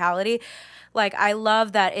theatricality. Like I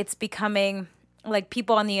love that it's becoming like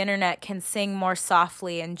people on the internet can sing more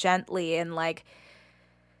softly and gently and like,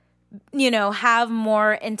 you know, have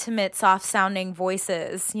more intimate, soft sounding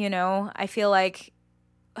voices. You know, I feel like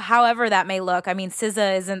however that may look. I mean,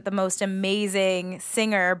 SZA isn't the most amazing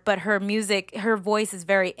singer, but her music, her voice is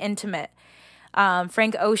very intimate.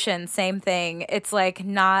 Frank Ocean, same thing. It's like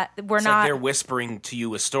like they're whispering to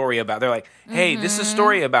you a story about. They're like, "Hey, this is a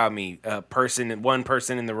story about me." One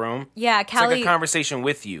person in the room. Yeah, it's like a conversation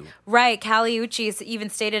with you. Right. Kali Uchis even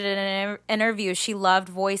stated in an interview she loved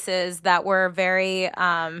voices that were very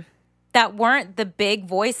that weren't the big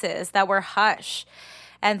voices, that were hush,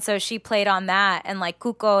 and so she played on that. And like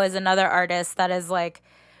Kuko is another artist that is like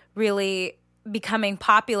really becoming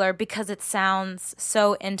popular because it sounds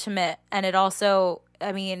so intimate, and it also,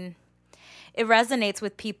 I mean, it resonates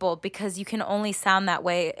with people because you can only sound that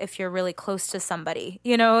way if you're really close to somebody.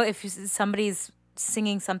 You know, if somebody's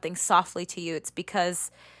singing something softly to you, it's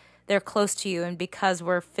because they're close to you, and because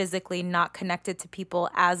we're physically not connected to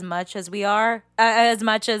people as much as we are,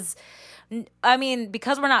 because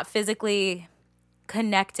we're not physically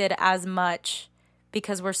connected as much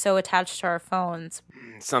because we're so attached to our phones.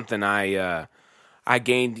 Something I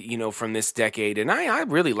gained, you know, from this decade, and I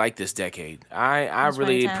really like this decade. I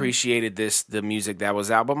really appreciated the music that was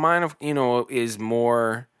out, but mine, you know, is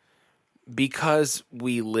more because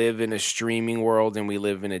we live in a streaming world and we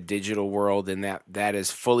live in a digital world, and that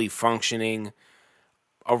is fully functioning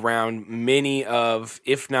around many of,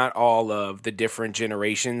 if not all of, the different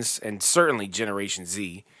generations, and certainly Generation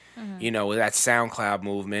Z. You know, that SoundCloud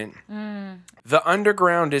movement. The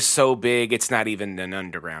underground is so big, it's not even an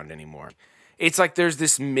underground anymore. It's like there's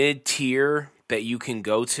this mid-tier that you can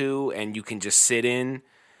go to and you can just sit in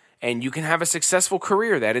and you can have a successful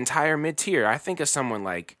career, that entire mid-tier. I think of someone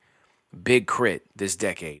like Big Crit this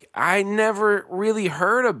decade. I never really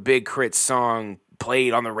heard a Big Crit song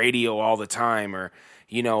played on the radio all the time, or,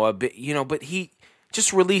 you know, but he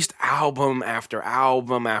just released album after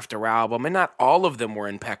album after album, and not all of them were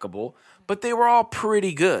impeccable, but they were all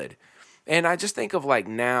pretty good. And I just think of like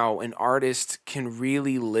now an artist can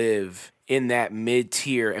really live in that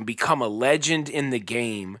mid-tier and become a legend in the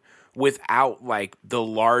game without like the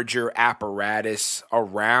larger apparatus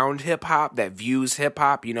around hip-hop that views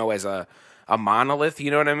hip-hop, you know, as a monolith,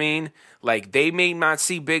 you know what I mean? Like they may not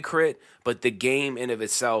see Big Crit, but the game in of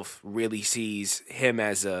itself really sees him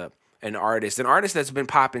as an artist that's been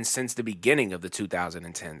popping since the beginning of the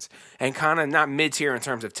 2010s, and kind of not mid-tier in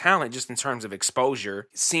terms of talent, just in terms of exposure.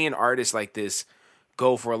 Seeing artists like this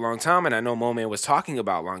go for a long time, and I know Mo Man was talking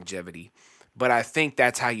about longevity, but I think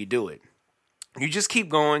that's how you do it. You just keep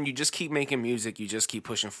going, you just keep making music, you just keep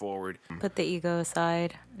pushing forward. Put the ego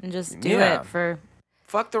aside and just do it for...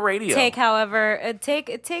 Fuck the radio. Take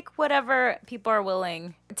whatever people are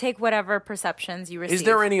willing. Take whatever perceptions you receive. Is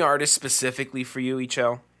there any artist specifically for you,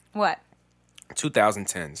 Ichel? What?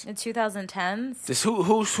 2010s. In 2010s? Just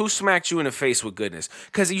who smacked you in the face with goodness?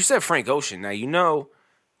 Because you said Frank Ocean. Now you know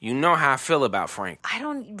how I feel about Frank. I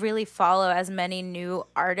don't really follow as many new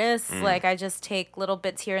artists. Like I just take little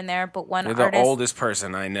bits here and there. But You're the oldest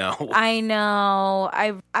person I know. I know.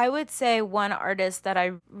 I would say one artist that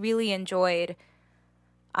I really enjoyed,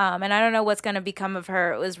 and I don't know what's going to become of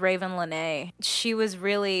her, it was Raven Lenae. She was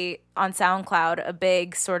really on SoundCloud a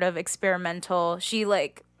big sort of experimental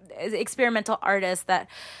artist that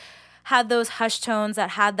had those hush tones,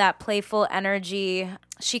 that had that playful energy.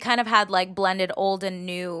 She kind of had like blended old and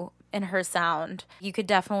new in her sound. You could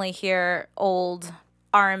definitely hear old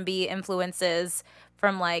R&B influences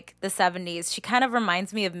from like the 70s. She kind of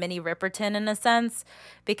reminds me of Minnie Riperton in a sense,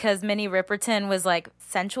 because Minnie Riperton was like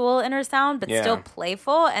sensual in her sound, but still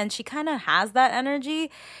playful. And she kind of has that energy,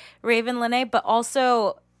 Raven Lenae, but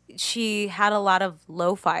also she had a lot of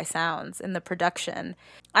lo-fi sounds in the production.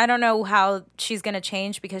 I don't know how she's going to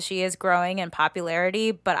change because she is growing in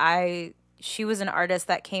popularity, but she was an artist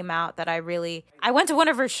that came out that I went to one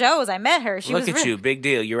of her shows. I met her. Look at you. Big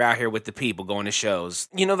deal. You're out here with the people going to shows.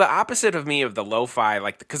 You know, the opposite of me of the lo-fi,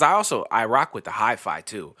 like, because I rock with the hi-fi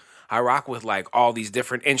too. I rock with like all these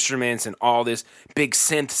different instruments and all this big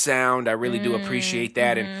synth sound. I really do appreciate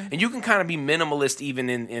that. And you can kind of be minimalist even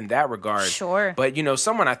in that regard. Sure. But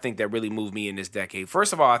someone I think that really moved me in this decade.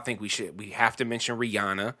 First of all, I think we have to mention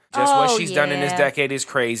Rihanna. Just what she's done in this decade is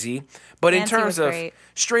crazy. But in terms of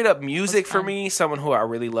straight up music for me, someone who I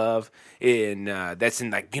really love in that's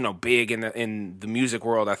in like big in the music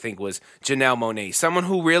world, I think was Janelle Monáe. Someone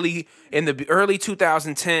who really in the early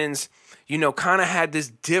 2010s, kind of had this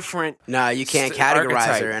different. Nah, you can't categorize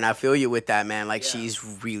archetype. her, and I feel you with that, man. Like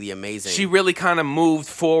she's really amazing. She really kind of moved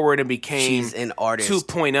forward and became. She's an artist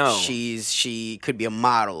 2.0. She could be a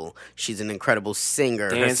model. She's an incredible singer.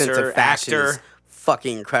 Her sense Dancer, of fashion is actor.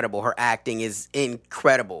 fucking incredible. Her acting is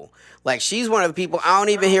incredible. Like she's one of the people I don't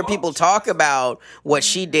even hear people talk about what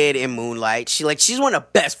she did in Moonlight. She's one of the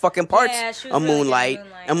best fucking parts she was of really good in Moonlight.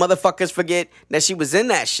 Moonlight. And motherfuckers forget that she was in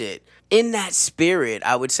that shit. In that spirit,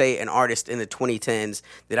 I would say an artist in the 2010s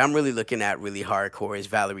that I'm really looking at really hardcore is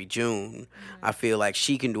Valerie June. I feel like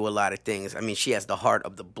she can do a lot of things. I mean, she has the heart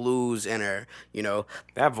of the blues in her,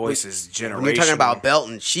 That voice is generational. When you're talking about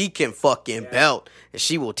belting, she can fucking belt. And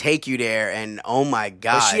she will take you there, and oh my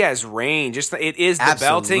God. But she has range. It is the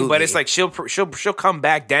belting, but it's like she'll come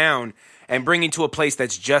back down and bring you to a place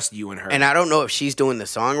that's just you and her. And I don't know if she's doing the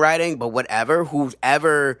songwriting, but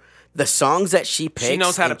whoever the songs that she picks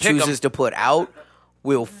knows how to and pick 'em. chooses to put out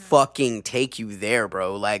will fucking take you there,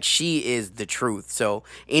 bro. Like, she is the truth. So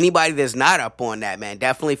anybody that's not up on that, man,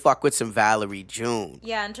 definitely fuck with some Valerie June.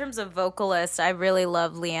 Yeah, in terms of vocalists, I really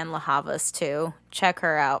love Leanne LaHavas too. Check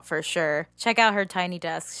her out for sure. Check out her Tiny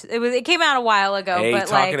Desk. It came out a while ago, Hey, but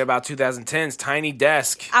talking about 2010s, Tiny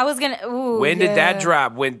Desk. I was gonna. Ooh, When did that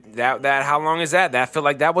drop? When that? How long is that? That feel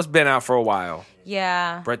like that was been out for a while.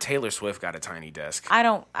 Yeah. But Taylor Swift got a Tiny Desk. I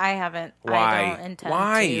haven't. Why? I don't intend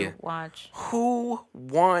Why? to watch. Who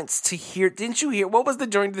wants to hear? Didn't you hear? What was the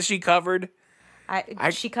joint that she covered?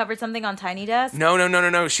 She covered something on Tiny Desk. No.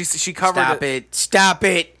 She covered. Stop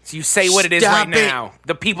it. You say what it is Stop right it. now.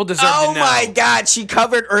 The people deserve to know. Oh my God, she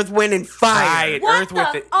covered Earth, Wind, and Fire. Right, Earth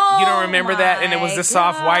with it. You don't remember that? And it was the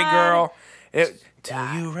soft white girl. Do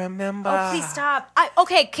you remember? Oh, please stop.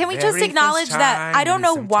 Okay, can we just Very acknowledge first that? I don't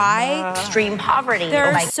know why. Extreme poverty. There Oh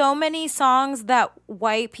are my so many songs that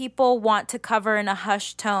white people want to cover in a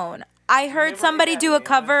hushed tone. I heard somebody do a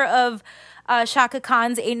cover of Shaka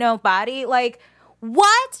Khan's Ain't Nobody. Like,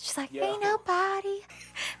 what? She's like, ain't nobody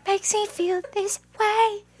makes me feel this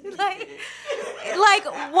way. Like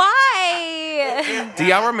why? Do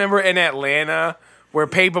y'all remember in Atlanta where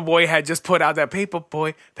Paperboy had just put out that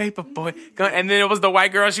Paperboy, and then it was the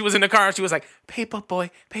white girl. She was in the car and she was like,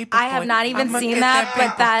 Paperboy. I have not even I'ma seen get that,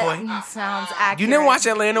 but Paperboy. that sounds accurate. You didn't watch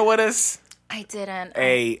Atlanta with us? I didn't.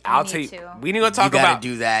 Hey, I I'll need tell you. to. We need to talk You gotta about.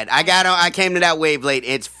 do that. I came to that wave late.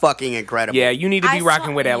 It's fucking incredible. Yeah, you need to be I saw-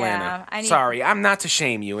 rocking with yeah, Atlanta. I need- Sorry, I'm not to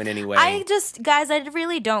shame you in any way. Guys, I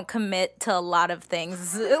really don't commit to a lot of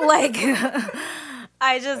things. Like,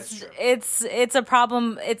 it's a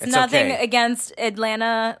problem. It's nothing okay. against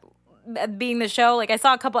Atlanta being the show. Like, I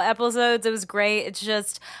saw a couple episodes. It was great. It's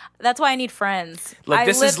just, that's why I need friends. Look,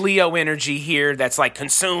 this is Leo energy here that's like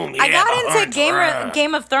consume. I yeah, got into orange.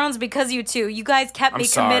 Game of Thrones because you two. You guys kept me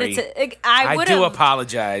sorry. committed to. I would do have.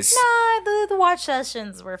 apologize. No, the watch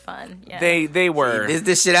sessions were fun. Yeah. They were. This is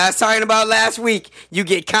the shit I was talking about last week. You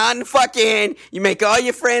get caught in the fuck in. You make all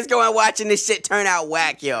your friends go and watching this shit turn out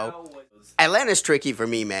whack, yo. Atlanta's tricky for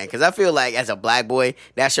me, man, because I feel like as a black boy,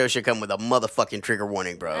 that show should come with a motherfucking trigger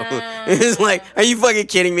warning, bro. It's like, are you fucking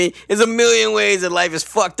kidding me? There's a million ways that life is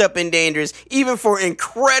fucked up and dangerous, even for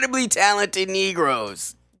incredibly talented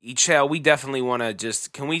Negroes. Echel, we definitely want to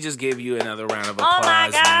can we just give you another round of applause? Oh my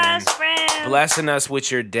gosh, man? friend. Blessing us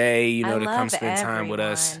with your day, to I come love spend time with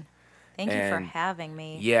us. everyone. Thank you for And, having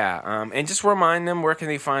me. Yeah, and just remind them, where can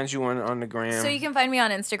they find you on the gram? So you can find me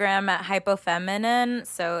on Instagram at hypofeminine.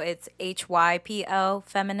 So it's HYPO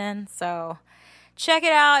feminine. So check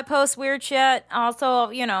it out. I post weird shit.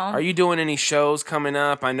 Also, Are you doing any shows coming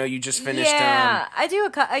up? I know you just finished. Yeah, I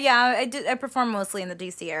do. I perform mostly in the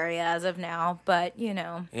DC area as of now, but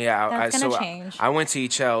Yeah, that's gonna change. I went to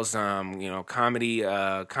Echel's,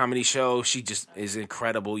 comedy show. She just is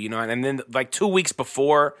incredible, And then like 2 weeks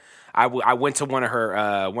before, I went to one of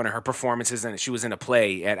her performances, and she was in a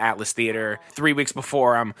play at Atlas Theater. 3 weeks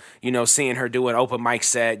before, I'm seeing her do an open mic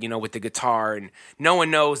set, with the guitar, and no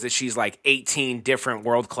one knows that she's like 18 different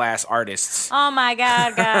world class artists. Oh my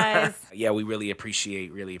God, guys! Yeah, we really appreciate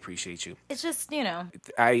you. It's just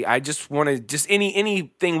I just want to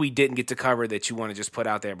anything we didn't get to cover that you want to just put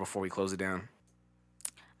out there before we close it down.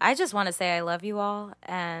 I just want to say I love you all,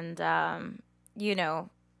 and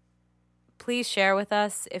please share with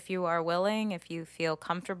us if you are willing, if you feel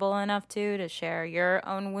comfortable enough to share your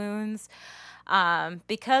own wounds.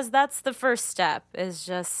 Because that's the first step, is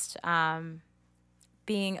just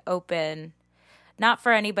being open, not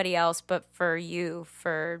for anybody else, but for you,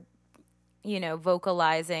 for,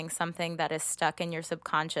 vocalizing something that is stuck in your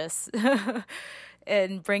subconscious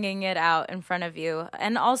and bringing it out in front of you.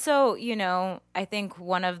 And also, I think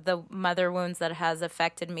one of the mother wounds that has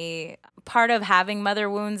affected me, part of having mother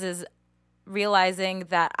wounds is realizing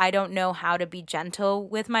that I don't know how to be gentle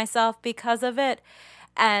with myself because of it.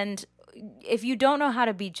 And if you don't know how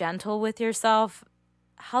to be gentle with yourself,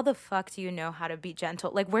 how the fuck do you know how to be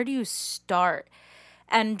gentle? Like, where do you start?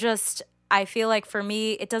 And just, I feel like for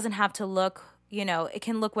me, it doesn't have to look, it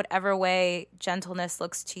can look whatever way gentleness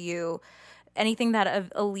looks to you. Anything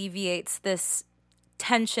that alleviates this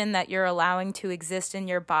tension that you're allowing to exist in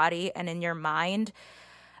your body and in your mind.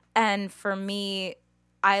 And for me,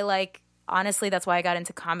 honestly, that's why I got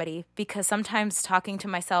into comedy, because sometimes talking to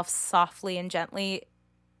myself softly and gently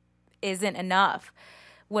isn't enough.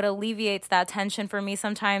 What alleviates that tension for me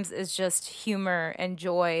sometimes is just humor and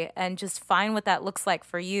joy, and just find what that looks like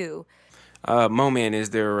for you. Mo-Man, is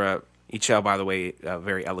there... Echelle, by the way,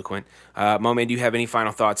 very eloquent. Mo-Man, do you have any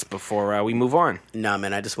final thoughts before we move on? No,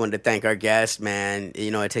 man, I just wanted to thank our guest, man.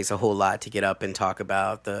 It takes a whole lot to get up and talk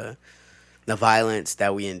about the violence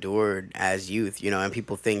that we endured as youth, and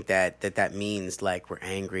people think that means like we're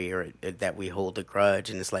angry or that we hold a grudge,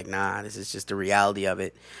 and it's like, nah, this is just the reality of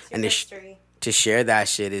it. And to share that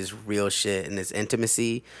shit is real shit, and it's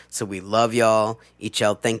intimacy. So we love y'all.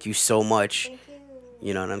 Echelle, thank you so much. Thank you.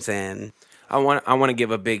 You know what I'm saying? I want to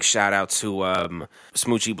give a big shout out to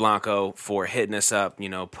Smoochie Blanco for hitting us up,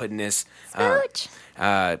 putting this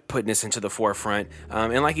into the forefront.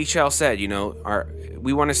 And like Echelle said,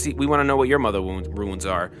 we want to know what your mother wounds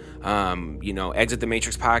are. Exit the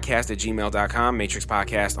Matrix Podcast at gmail.com, Matrix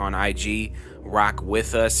Podcast on IG. Rock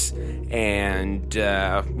with us, and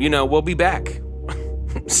we'll be back.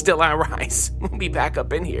 Still I rise. We'll be back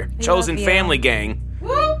up in here. Chosen Family Gang.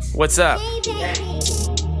 What's up?